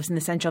almond groves in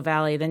the Central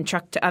Valley, then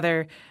trucked to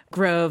other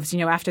groves,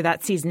 after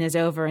that season is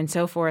over and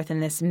so forth.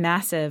 And this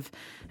massive,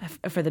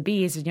 for the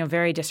bees,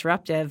 very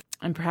disruptive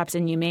and perhaps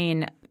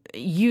inhumane,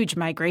 huge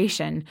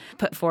migration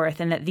put forth.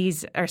 And that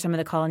these are some of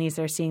the colonies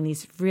that are seeing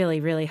these really,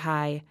 really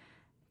high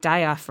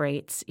die-off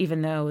rates,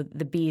 even though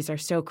the bees are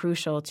so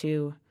crucial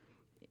to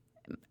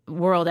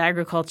world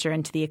agriculture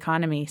and to the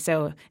economy.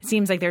 So it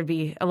seems like there'd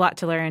be a lot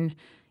to learn,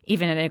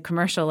 even at a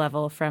commercial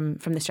level, from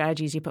the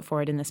strategies you put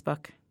forward in this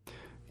book.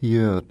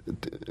 Yeah,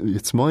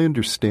 it's my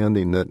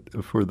understanding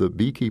that for the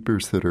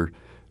beekeepers that are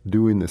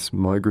doing this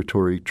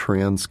migratory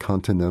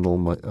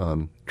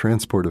transcontinental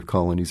transport of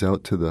colonies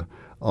out to the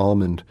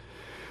almond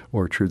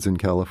orchards in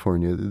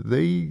California,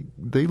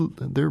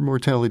 their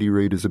mortality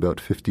rate is about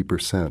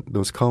 50%.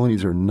 Those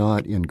colonies are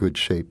not in good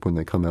shape when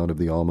they come out of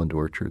the almond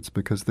orchards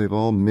because they've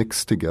all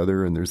mixed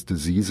together and there's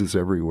diseases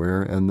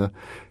everywhere. And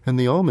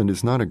the almond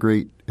is not a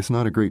great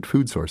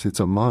food source. It's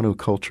a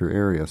monoculture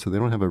area, so they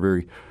don't have a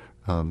very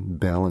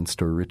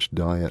balanced or rich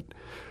diet.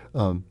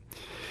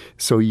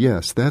 So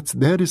yes,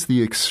 that is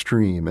the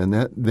extreme, and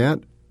that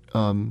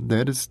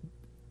is.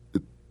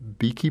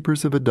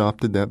 Beekeepers have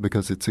adopted that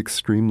because it's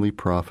extremely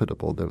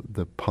profitable.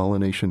 The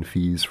pollination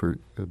fees for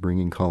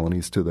bringing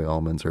colonies to the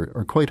almonds are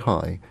quite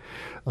high.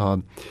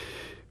 And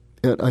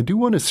I do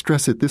want to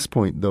stress at this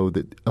point, though,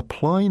 that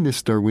applying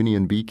this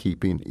Darwinian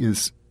beekeeping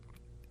is,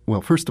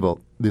 well, first of all,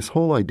 this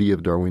whole idea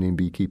of Darwinian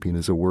beekeeping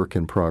is a work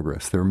in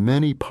progress. There are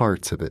many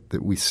parts of it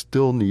that we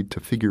still need to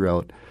figure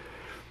out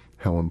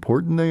how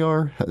important they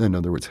are. In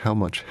other words, how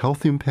much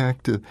health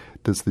impact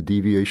does the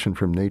deviation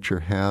from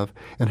nature have?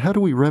 And how do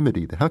we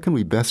remedy that? How can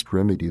we best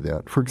remedy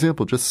that? For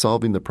example, just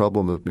solving the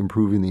problem of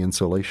improving the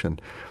insulation.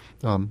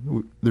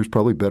 There's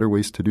probably better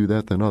ways to do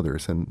that than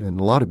others, and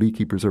a lot of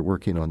beekeepers are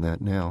working on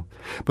that now.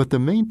 But the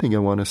main thing I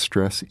want to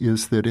stress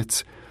is that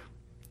it's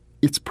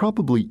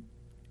probably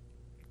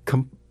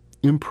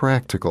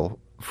impractical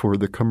for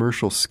the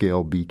commercial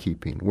scale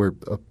beekeeping, where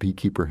a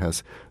beekeeper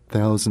has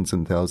thousands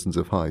and thousands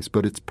of hives,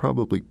 but it's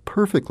probably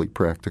perfectly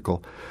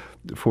practical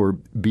for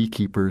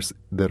beekeepers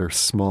that are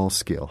small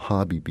scale,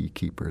 hobby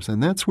beekeepers.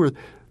 And that's where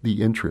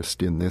the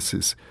interest in this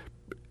is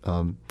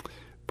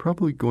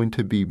probably going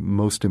to be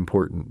most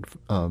important,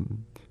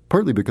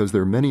 partly because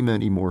there are many,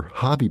 many more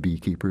hobby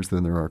beekeepers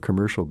than there are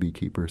commercial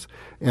beekeepers,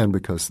 and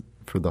because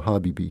for the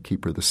hobby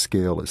beekeeper the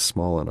scale is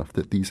small enough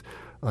that these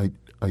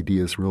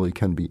ideas really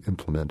can be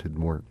implemented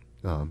more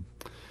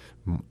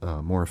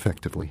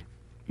effectively.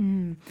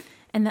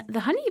 And the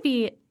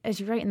honeybee, as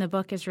you write in the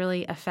book, is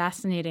really a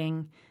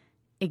fascinating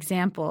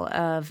example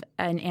of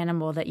an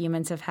animal that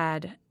humans have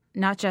had,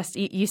 not just,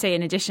 you say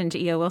in addition to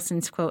E.O.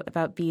 Wilson's quote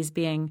about bees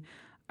being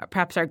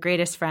perhaps our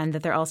greatest friend,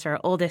 that they're also our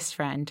oldest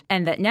friend.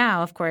 And that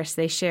now, of course,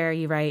 they share,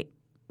 you write,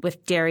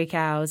 with dairy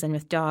cows and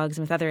with dogs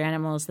and with other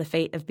animals, the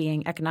fate of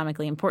being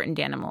economically important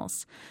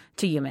animals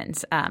to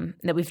humans,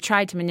 that we've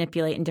tried to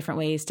manipulate in different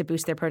ways to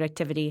boost their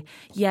productivity.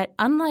 Yet,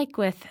 unlike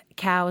with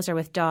cows or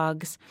with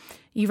dogs,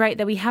 you write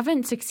that we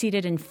haven't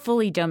succeeded in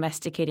fully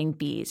domesticating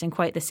bees in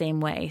quite the same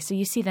way. So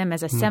you see them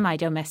as a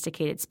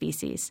semi-domesticated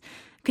species.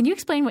 Can you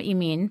explain what you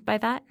mean by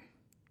that?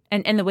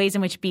 And the ways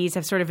in which bees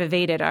have sort of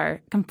evaded our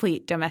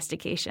complete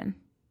domestication?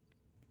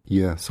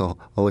 Yes,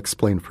 I'll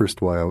explain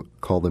first why I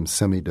call them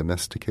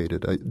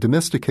semi-domesticated.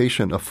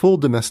 Domestication, a full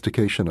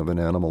domestication of an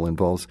animal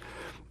involves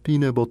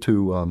being able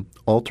to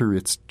alter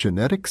its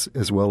genetics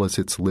as well as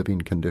its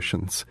living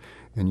conditions.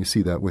 And you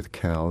see that with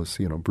cows,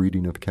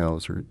 breeding of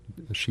cows or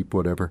sheep,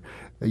 whatever.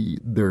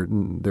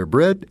 They're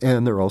bred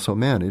and they're also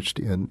managed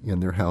in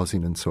their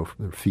housing and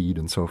their feed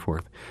and so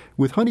forth.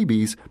 With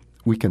honeybees,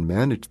 we can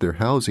manage their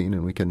housing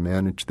and we can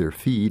manage their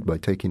feed by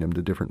taking them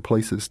to different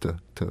places to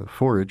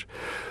forage.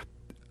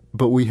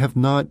 But we have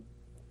not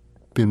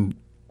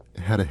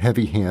had a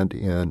heavy hand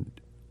in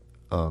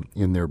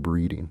their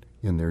breeding,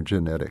 in their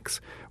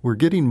genetics. We're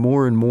getting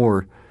more and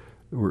more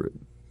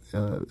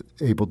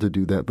able to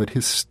do that, but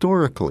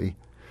historically,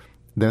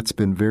 that's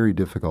been very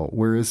difficult.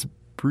 Whereas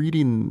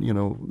breeding,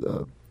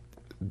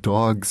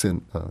 dogs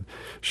and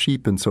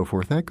sheep and so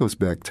forth, that goes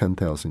back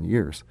 10,000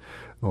 years,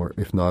 or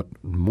if not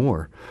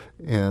more.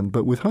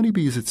 But with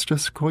honeybees, it's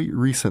just quite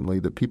recently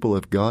that people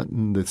have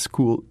gotten this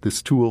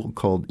tool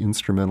called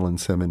instrumental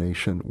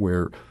insemination,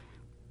 where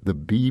the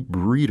bee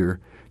breeder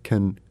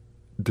can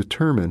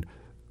determine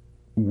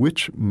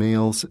which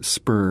male's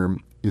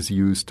sperm is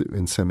used to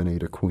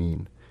inseminate a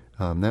queen.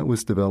 That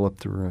was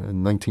developed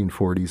in the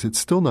 1940s. It's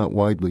still not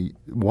widely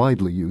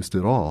used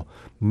at all.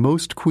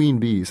 Most queen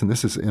bees, and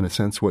this is in a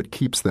sense what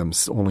keeps them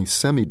only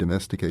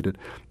semi-domesticated,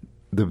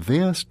 the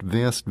vast,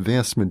 vast,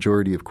 vast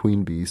majority of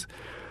queen bees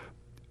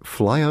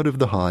fly out of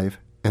the hive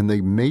and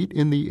they mate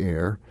in the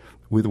air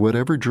with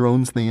whatever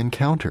drones they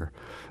encounter.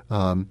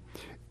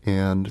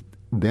 And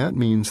that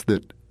means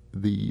that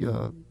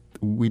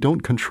we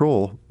don't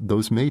control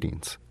those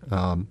matings.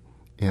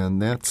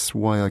 And that's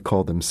why I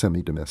call them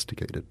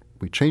semi-domesticated.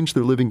 We change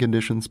their living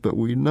conditions, but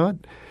we not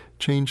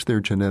change their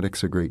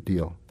genetics a great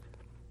deal.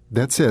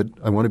 That said,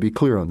 I want to be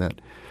clear on that.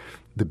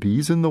 The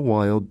bees in the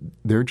wild,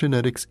 their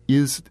genetics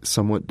is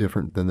somewhat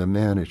different than the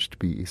managed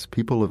bees.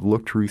 People have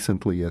looked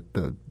recently at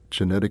the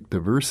genetic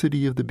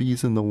diversity of the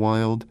bees in the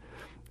wild.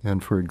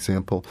 And, for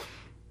example,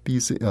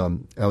 bees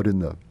out in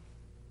the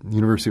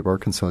University of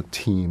Arkansas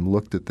team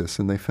looked at this,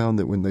 and they found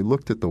that when they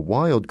looked at the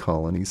wild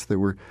colonies, there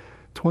were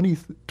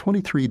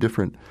 23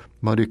 different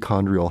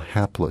mitochondrial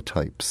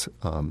haplotypes.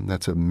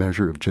 That's a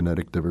measure of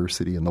genetic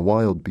diversity in the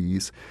wild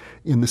bees.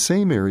 In the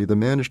same area, the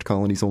managed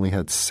colonies only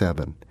had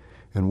 7.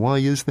 And why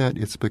is that?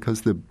 It's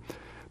because the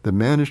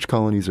managed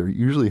colonies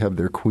usually have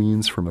their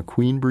queens from a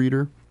queen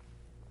breeder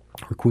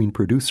or queen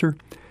producer,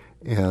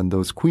 and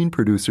those queen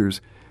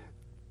producers,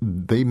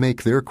 they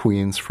make their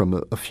queens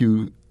from a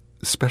few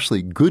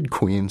especially good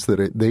queens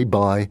that they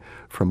buy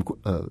from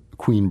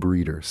queen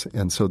breeders.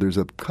 And so there's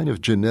a kind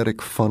of genetic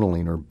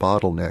funneling or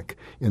bottleneck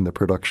in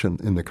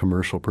the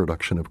commercial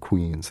production of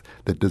queens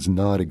that does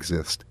not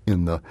exist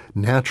in the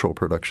natural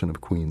production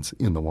of queens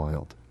in the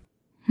wild.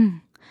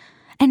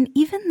 And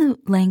even the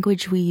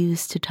language we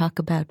use to talk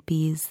about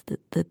bees,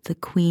 the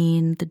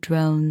queen, the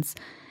drones,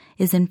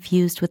 is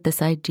infused with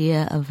this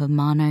idea of a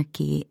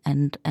monarchy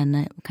and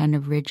a kind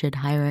of rigid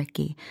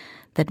hierarchy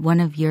that one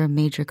of your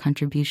major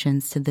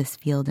contributions to this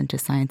field and to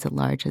science at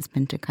large has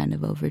been to kind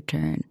of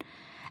overturn.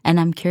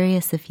 And I'm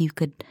curious if you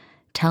could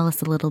tell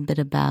us a little bit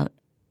about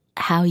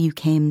how you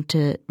came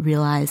to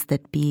realize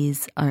that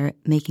bees are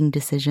making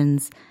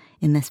decisions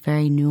in this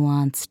very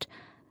nuanced,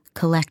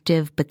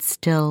 collective, but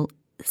still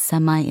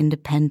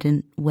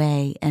semi-independent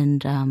way,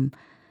 and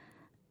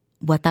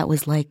what that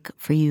was like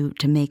for you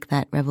to make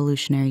that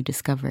revolutionary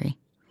discovery.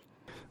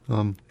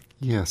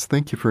 Yes,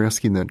 thank you for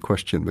asking that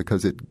question,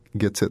 because it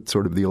gets at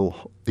sort of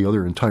the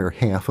other entire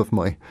half of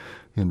my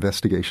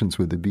investigations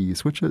with the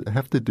bees, which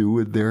have to do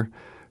with their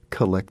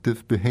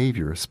collective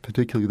behaviors,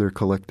 particularly their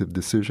collective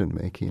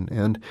decision-making.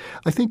 And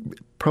I think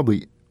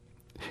probably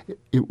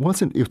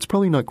it's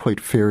probably not quite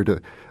fair to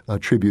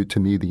attribute to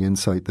me the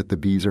insight that the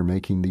bees are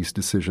making these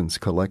decisions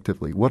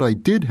collectively. What I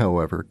did,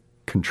 however,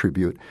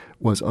 contribute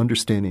was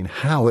understanding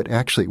how it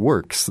actually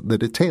works, the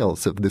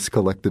details of this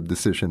collective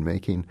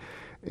decision-making.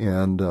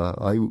 And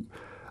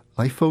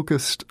I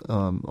focused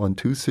on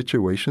 2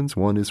 situations.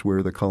 One is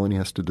where the colony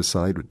has to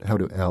decide how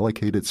to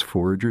allocate its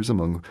foragers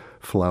among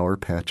flower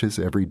patches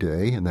every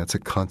day, and that's a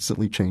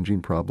constantly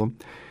changing problem.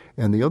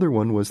 And the other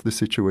one was the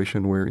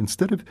situation where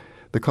instead of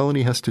the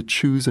colony has to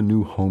choose a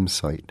new home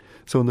site.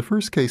 So in the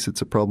first case,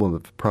 it's a problem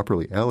of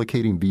properly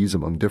allocating bees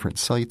among different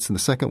sites. In the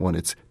second one,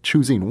 it's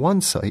choosing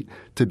one site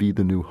to be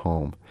the new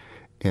home.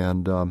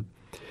 And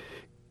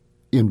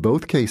in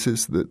both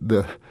cases,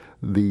 the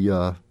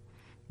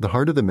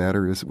heart of the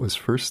matter was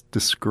first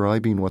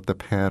describing what the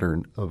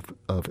pattern of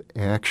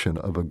action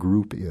of a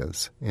group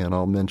is. And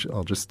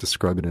I'll just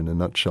describe it in a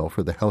nutshell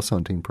for the house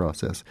hunting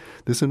process.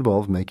 This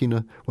involved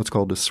making what's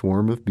called a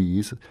swarm of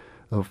bees,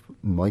 of,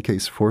 in my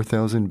case,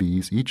 4,000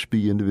 bees, each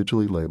bee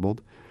individually labeled.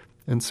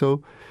 And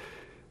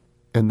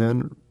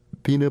then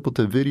being able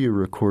to video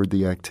record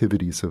the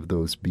activities of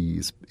those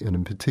bees, and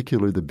in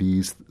particular the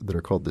bees that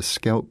are called the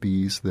scout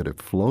bees that have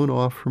flown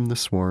off from the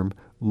swarm,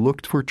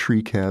 looked for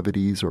tree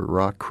cavities or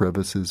rock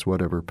crevices,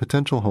 whatever,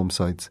 potential home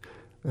sites,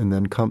 and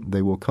then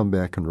they will come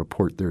back and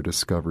report their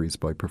discoveries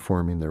by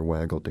performing their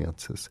waggle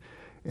dances.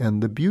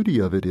 And the beauty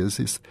of it is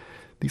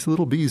these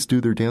little bees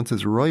do their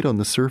dances right on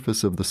the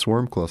surface of the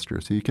swarm cluster,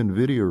 so you can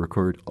video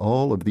record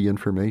all of the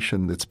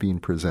information that's being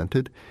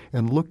presented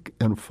and look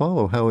and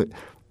follow how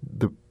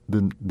the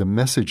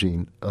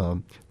messaging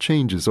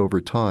changes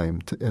over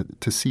time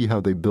to see how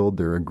they build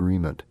their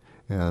agreement.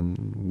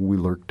 And we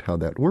learned how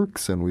that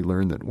works, and we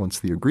learned that once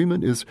the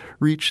agreement is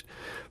reached,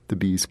 the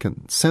bees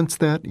can sense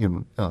that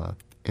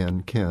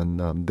and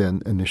can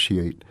then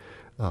initiate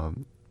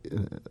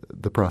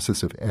the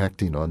process of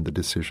acting on the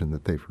decision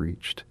that they've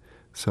reached.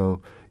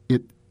 So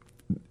it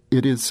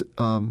is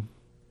to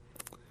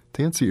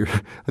answer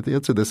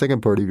the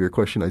second part of your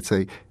question, I'd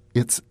say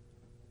it's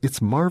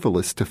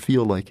marvelous to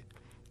feel like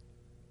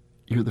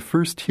you're the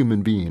first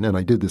human being, and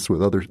I did this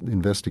with other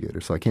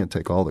investigators, so I can't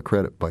take all the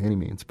credit by any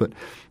means, but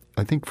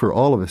I think for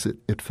all of us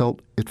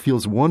it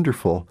feels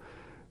wonderful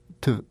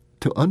to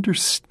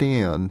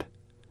understand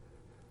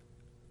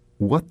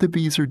what the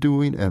bees are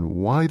doing and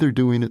why they're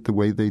doing it the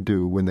way they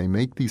do when they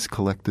make these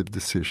collective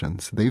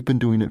decisions. They've been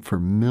doing it for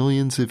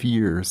millions of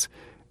years,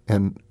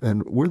 and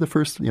we're the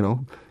first,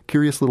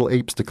 curious little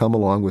apes to come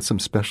along with some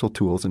special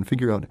tools and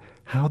figure out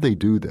how they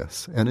do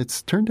this. And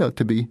it's turned out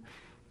to be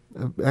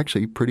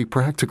actually pretty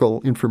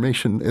practical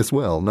information as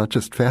well, not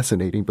just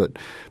fascinating, but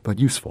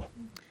useful.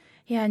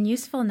 Yeah, and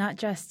useful not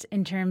just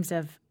in terms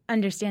of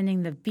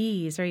understanding the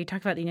bees, or you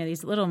talk about,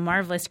 these little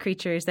marvelous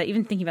creatures that,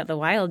 even thinking about the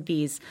wild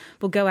bees,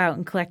 will go out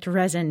and collect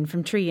resin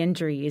from tree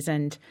injuries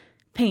and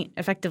paint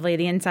effectively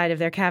the inside of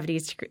their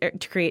cavities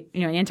to create,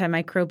 an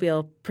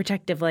antimicrobial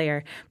protective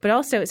layer. But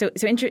also, so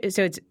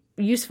it's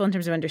useful in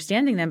terms of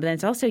understanding them, but then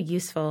it's also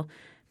useful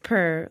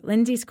per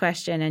Lindsay's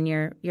question and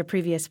your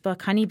previous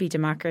book, Honeybee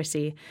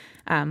Democracy,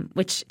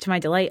 which to my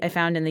delight I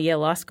found in the Yale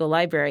Law School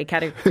library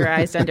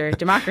categorized under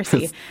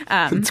democracy.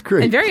 That's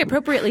great. And very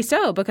appropriately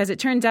so, because it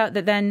turns out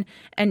that then,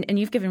 and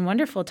you've given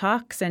wonderful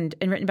talks and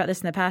written about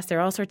this in the past, there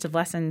are all sorts of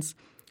lessons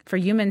for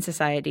human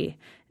society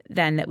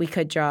then that we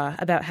could draw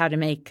about how to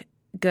make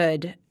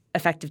good,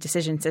 effective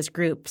decisions as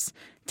groups,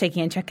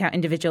 taking into account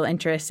individual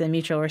interests and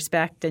mutual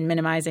respect and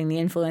minimizing the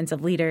influence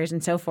of leaders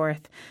and so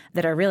forth,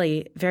 that are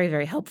really very,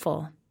 very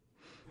helpful.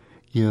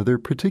 Yeah,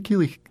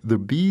 the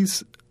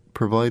bees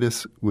provide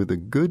us with a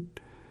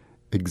good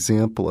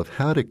example of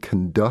how to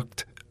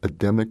conduct a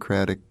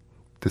democratic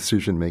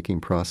decision-making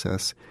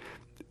process,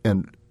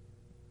 and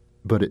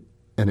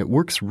it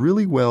works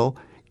really well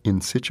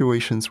in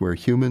situations where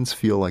humans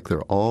feel like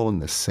they're all in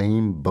the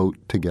same boat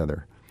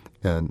together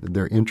and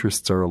their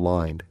interests are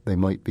aligned. They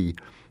might be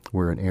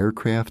where an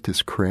aircraft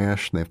has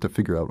crashed and they have to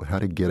figure out how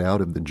to get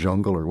out of the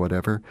jungle or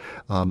whatever.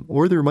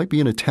 Or there might be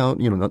in a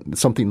town,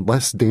 something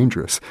less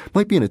dangerous.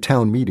 Might be in a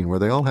town meeting where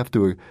they all have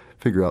to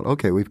figure out,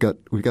 okay, we've got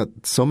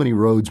so many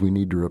roads we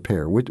need to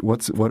repair. How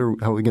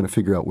are we going to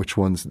figure out which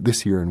ones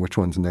this year and which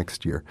ones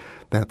next year?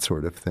 That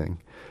sort of thing.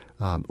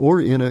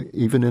 Or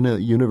even in a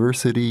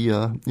university,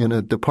 in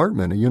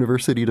a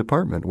university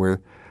department where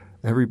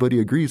everybody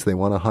agrees they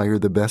want to hire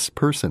the best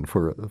person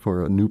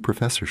for a new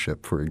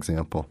professorship, for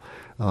example.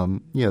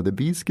 The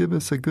bees give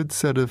us a good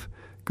set of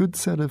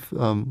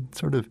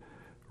sort of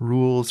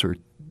rules or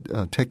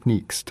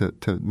techniques to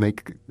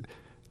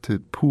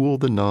pool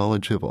the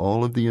knowledge of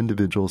all of the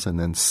individuals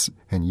and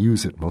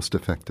use it most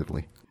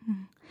effectively.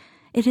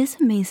 It is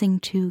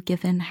amazing too,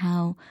 given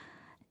how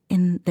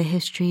in the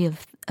history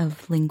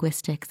of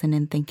linguistics and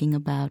in thinking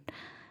about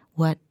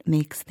what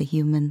makes the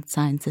human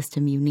sign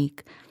system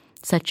unique,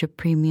 such a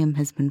premium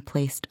has been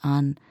placed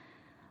on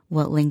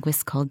what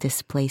linguists call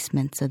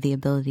displacement, so the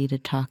ability to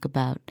talk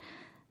about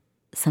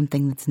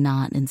something that's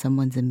not in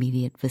someone's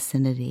immediate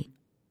vicinity.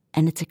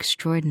 And it's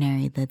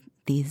extraordinary that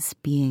these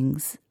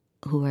beings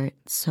who are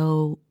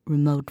so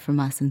remote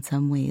from us in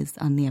some ways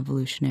on the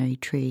evolutionary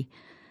tree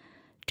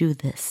do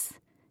this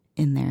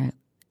in their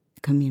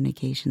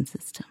communication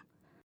system.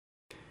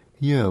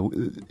 Yeah,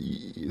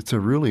 it's a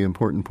really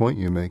important point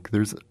you make.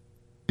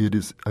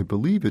 I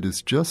believe it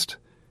is just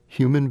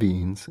human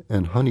beings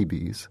and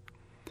honeybees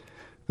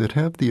that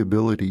have the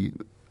ability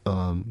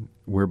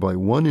whereby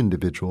one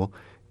individual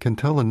can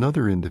tell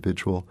another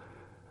individual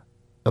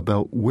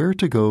about where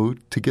to go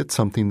to get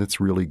something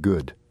that's really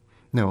good.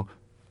 Now,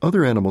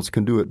 other animals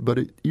can do it, but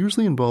it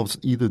usually involves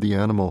either the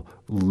animal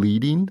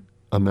leading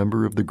a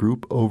member of the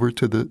group over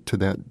to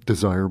that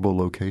desirable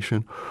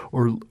location,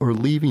 or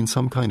leaving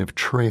some kind of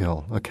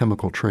trail, a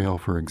chemical trail,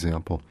 for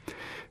example.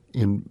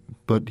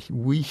 But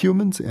we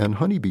humans and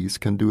honeybees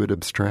can do it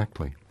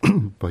abstractly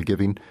by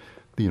giving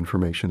the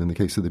information, in the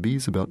case of the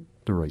bees, about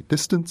the right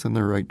distance and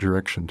the right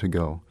direction to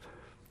go.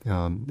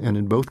 And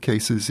in both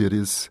cases,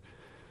 it's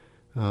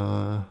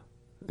a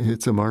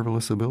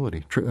marvelous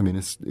ability. I mean,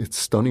 it's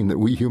stunning that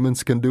we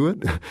humans can do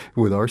it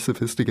with our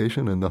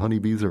sophistication, and the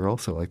honeybees are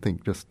also, I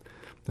think,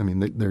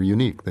 they're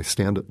unique. They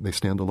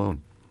stand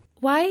alone.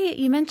 Why,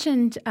 you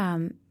mentioned,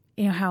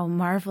 how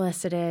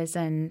marvelous it is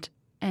and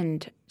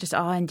just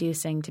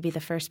awe-inducing to be the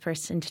first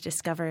person to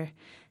discover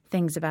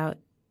things about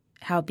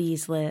how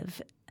bees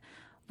live.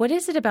 What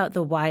is it about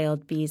the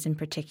wild bees in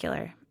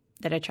particular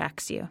that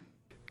attracts you?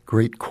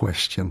 Great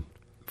question.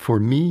 For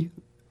me,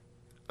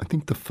 I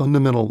think the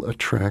fundamental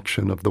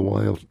attraction of the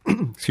wild,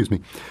 I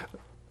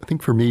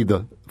think for me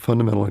the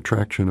fundamental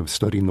attraction of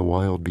studying the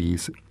wild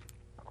bees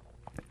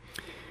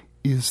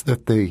is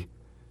that they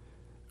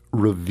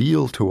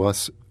reveal to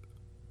us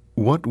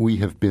what we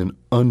have been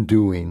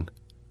undoing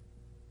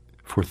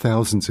for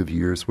thousands of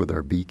years with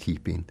our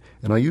beekeeping.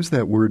 And I use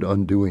that word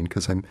undoing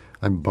because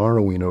I'm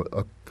borrowing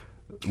a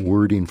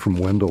wording from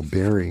Wendell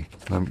Berry.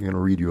 I'm going to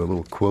read you a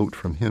little quote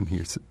from him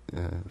here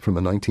from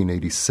a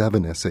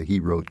 1987 essay he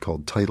wrote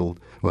called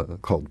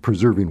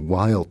Preserving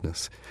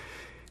Wildness.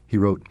 He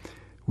wrote,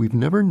 "We've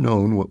never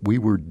known what we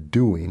were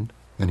doing,"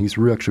 and he's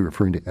actually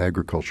referring to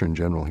agriculture in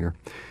general here.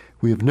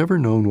 "We have never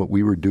known what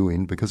we were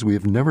doing because we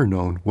have never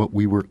known what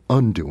we were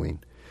undoing.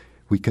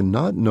 We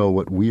cannot know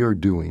what we are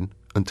doing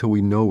until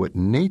we know what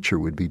nature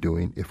would be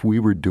doing if we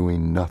were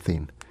doing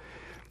nothing."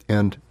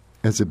 And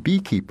as a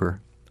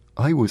beekeeper,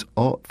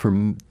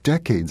 for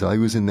decades, I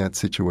was in that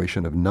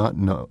situation of not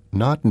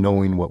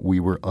knowing what we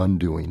were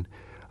undoing.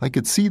 I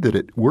could see that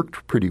it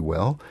worked pretty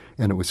well,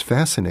 and it was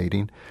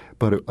fascinating,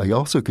 but I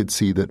also could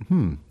see that,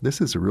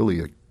 this is really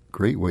a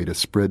great way to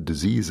spread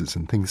diseases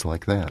and things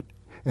like that.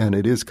 And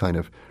it is kind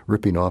of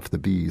ripping off the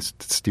bees,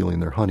 stealing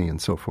their honey and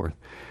so forth.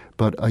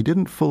 But I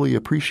didn't fully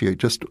appreciate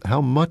just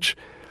how much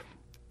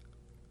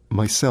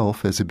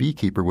myself as a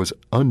beekeeper was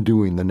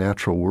undoing the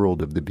natural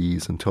world of the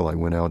bees until I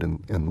went out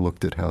and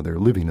looked at how they're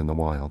living in the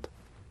wild.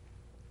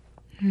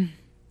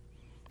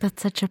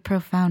 That's such a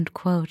profound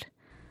quote.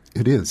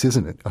 It is,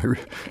 isn't it?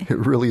 It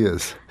really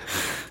is.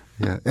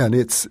 Yeah, and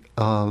it's.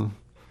 I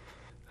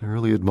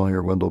really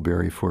admire Wendell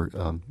Berry for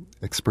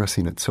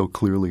expressing it so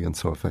clearly and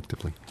so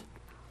effectively.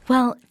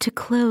 Well, to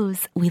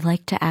close, we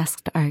like to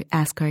ask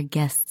our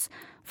guests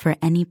for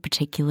any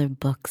particular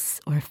books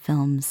or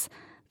films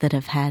that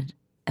have had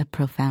a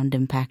profound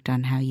impact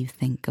on how you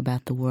think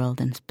about the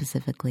world and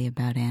specifically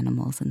about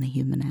animals and the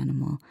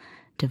human-animal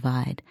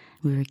divide.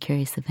 We were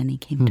curious if any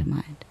came to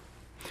mind.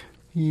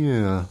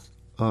 Yeah,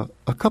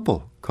 a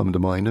couple come to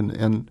mind,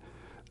 and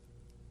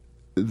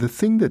the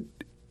thing that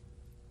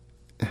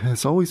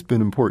has always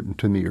been important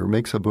to me, or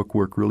makes a book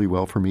work really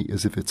well for me,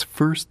 is if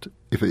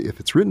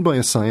it's written by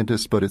a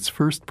scientist, but it's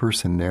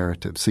first-person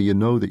narrative, so you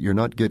know that you're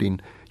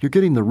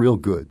getting the real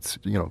goods,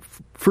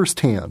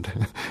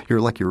 firsthand.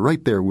 You're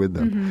right there with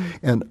them. Mm-hmm.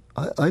 And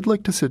I'd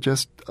like to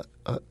suggest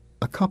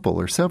a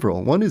couple or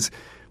several. One is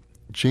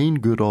Jane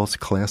Goodall's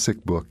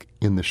classic book,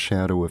 In the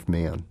Shadow of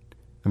Man.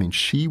 I mean,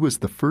 she was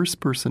the first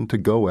person to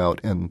go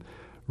out and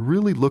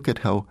really look at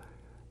how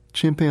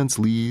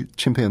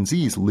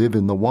chimpanzees live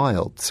in the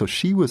wild. So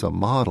she was a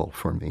model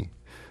for me,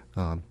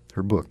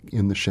 her book,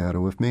 In the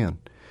Shadow of Man.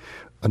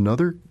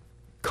 Another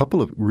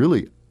couple of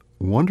really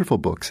wonderful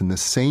books in the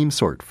same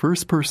sort,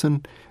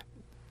 first-person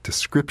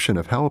description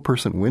of how a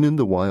person went in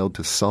the wild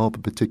to solve a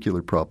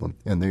particular problem.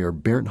 And they are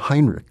Bernd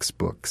Heinrich's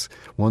books.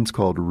 One's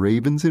called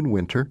Ravens in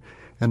Winter,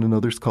 and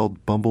another's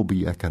called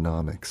Bumblebee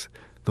Economics.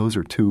 Those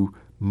are two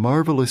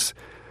marvelous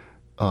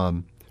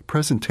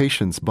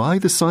presentations by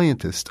the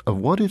scientist of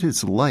what it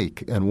is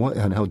like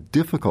and how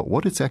difficult,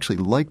 what it's actually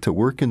like to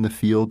work in the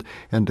field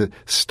and to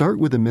start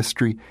with a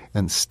mystery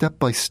and step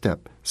by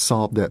step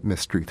solve that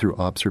mystery through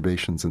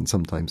observations and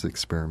sometimes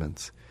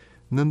experiments.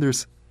 And then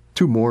there's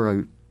two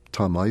more.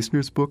 Tom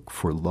Eisner's book,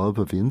 For Love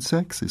of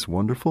Insects, is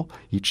wonderful.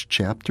 Each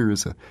chapter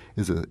is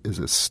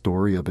a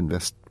story of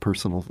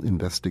personal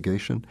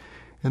investigation.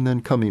 And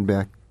then coming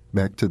back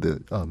to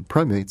the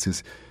primates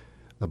is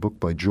a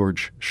book by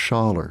George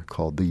Schaller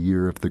called The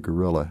Year of the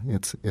Gorilla.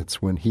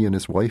 It's when he and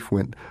his wife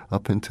went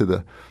up into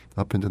the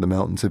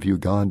mountains of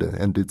Uganda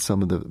and did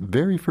some of the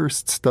very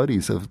first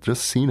studies of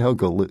just seeing how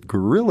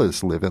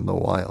gorillas live in the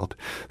wild.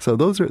 So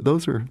those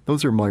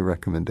are my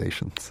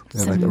recommendations.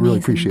 And I really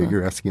appreciate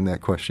your asking that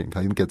question.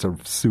 I think it's a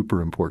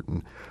super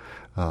important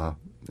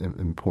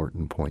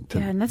point.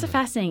 Yeah, and that's a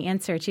fascinating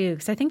answer too,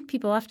 because I think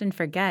people often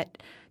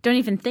don't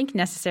even think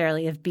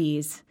necessarily of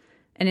bees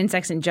and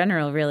insects in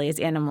general really as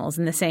animals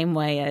in the same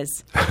way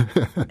as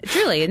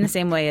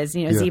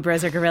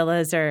zebras or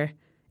gorillas or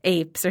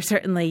apes or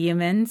certainly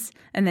humans.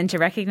 And then to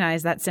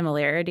recognize that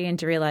similarity and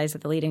to realize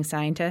that the leading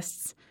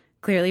scientists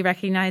clearly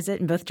recognize it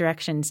in both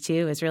directions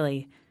too is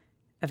really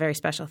a very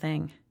special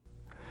thing.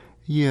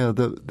 Yeah,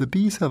 the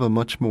bees have a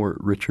much more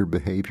richer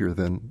behavior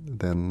than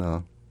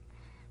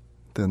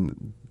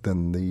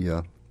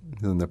the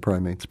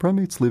primates.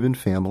 Primates live in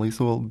families.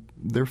 Well,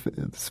 their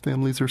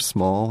families are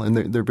small, and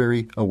they're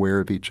very aware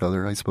of each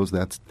other. I suppose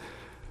that's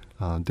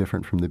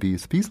different from the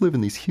bees. Bees live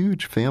in these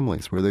huge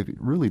families where they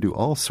really do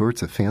all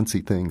sorts of fancy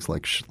things,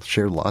 like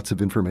share lots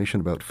of information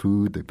about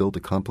food. They build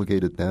a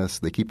complicated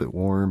nest. They keep it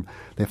warm.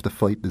 They have to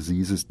fight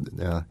diseases.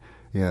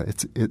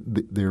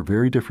 They're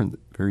very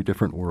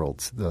different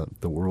worlds.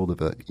 The world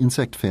of an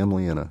insect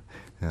family and a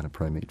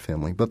primate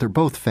family, but they're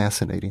both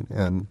fascinating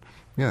and.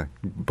 Yeah,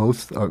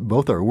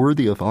 both are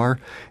worthy of our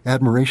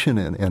admiration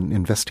and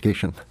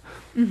investigation.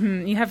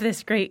 Mm-hmm. You have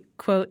this great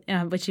quote,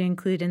 which you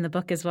include in the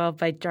book as well,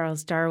 by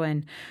Charles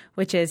Darwin,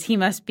 which is, "He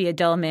must be a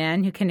dull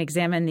man who can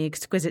examine the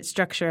exquisite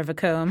structure of a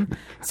comb,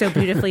 so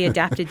beautifully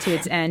adapted to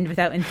its end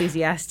without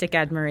enthusiastic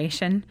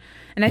admiration."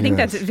 And I think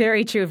that's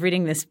very true of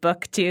reading this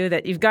book, too,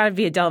 that you've got to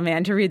be a dull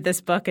man to read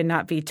this book and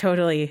not be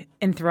totally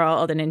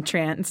enthralled and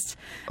entranced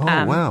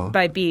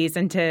by bees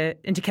and to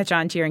catch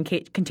on to your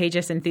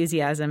contagious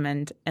enthusiasm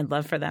and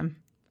love for them.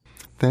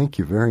 Thank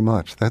you very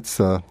much. That's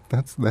I'll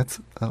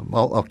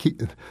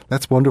keep.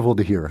 That's wonderful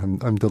to hear.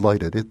 I'm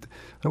delighted.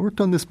 I worked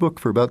on this book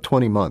for about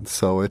 20 months,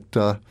 so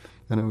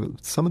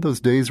some of those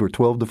days were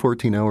 12 to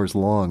 14 hours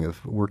long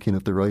of working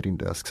at the writing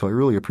desk. So I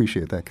really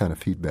appreciate that kind of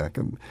feedback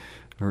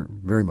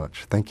very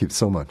much. Thank you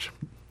so much.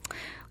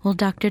 Well,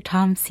 Dr.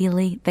 Tom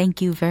Seeley,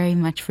 thank you very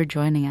much for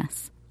joining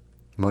us.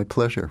 My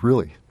pleasure,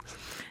 really.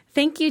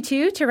 Thank you,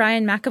 too, to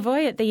Ryan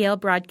McAvoy at the Yale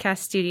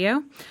Broadcast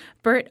Studio,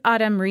 Bert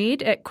Autumn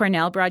Reed at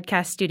Cornell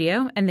Broadcast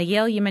Studio, and the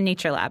Yale Human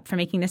Nature Lab for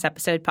making this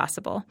episode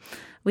possible.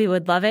 We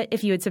would love it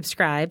if you would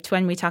subscribe to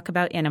When We Talk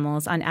About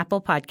Animals on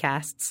Apple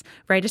Podcasts,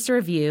 write us a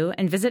review,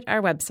 and visit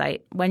our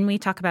website,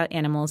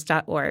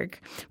 whenwetalkaboutanimals.org,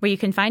 where you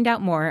can find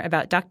out more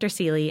about Dr.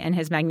 Seeley and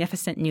his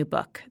magnificent new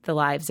book, The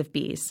Lives of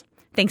Bees.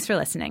 Thanks for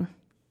listening.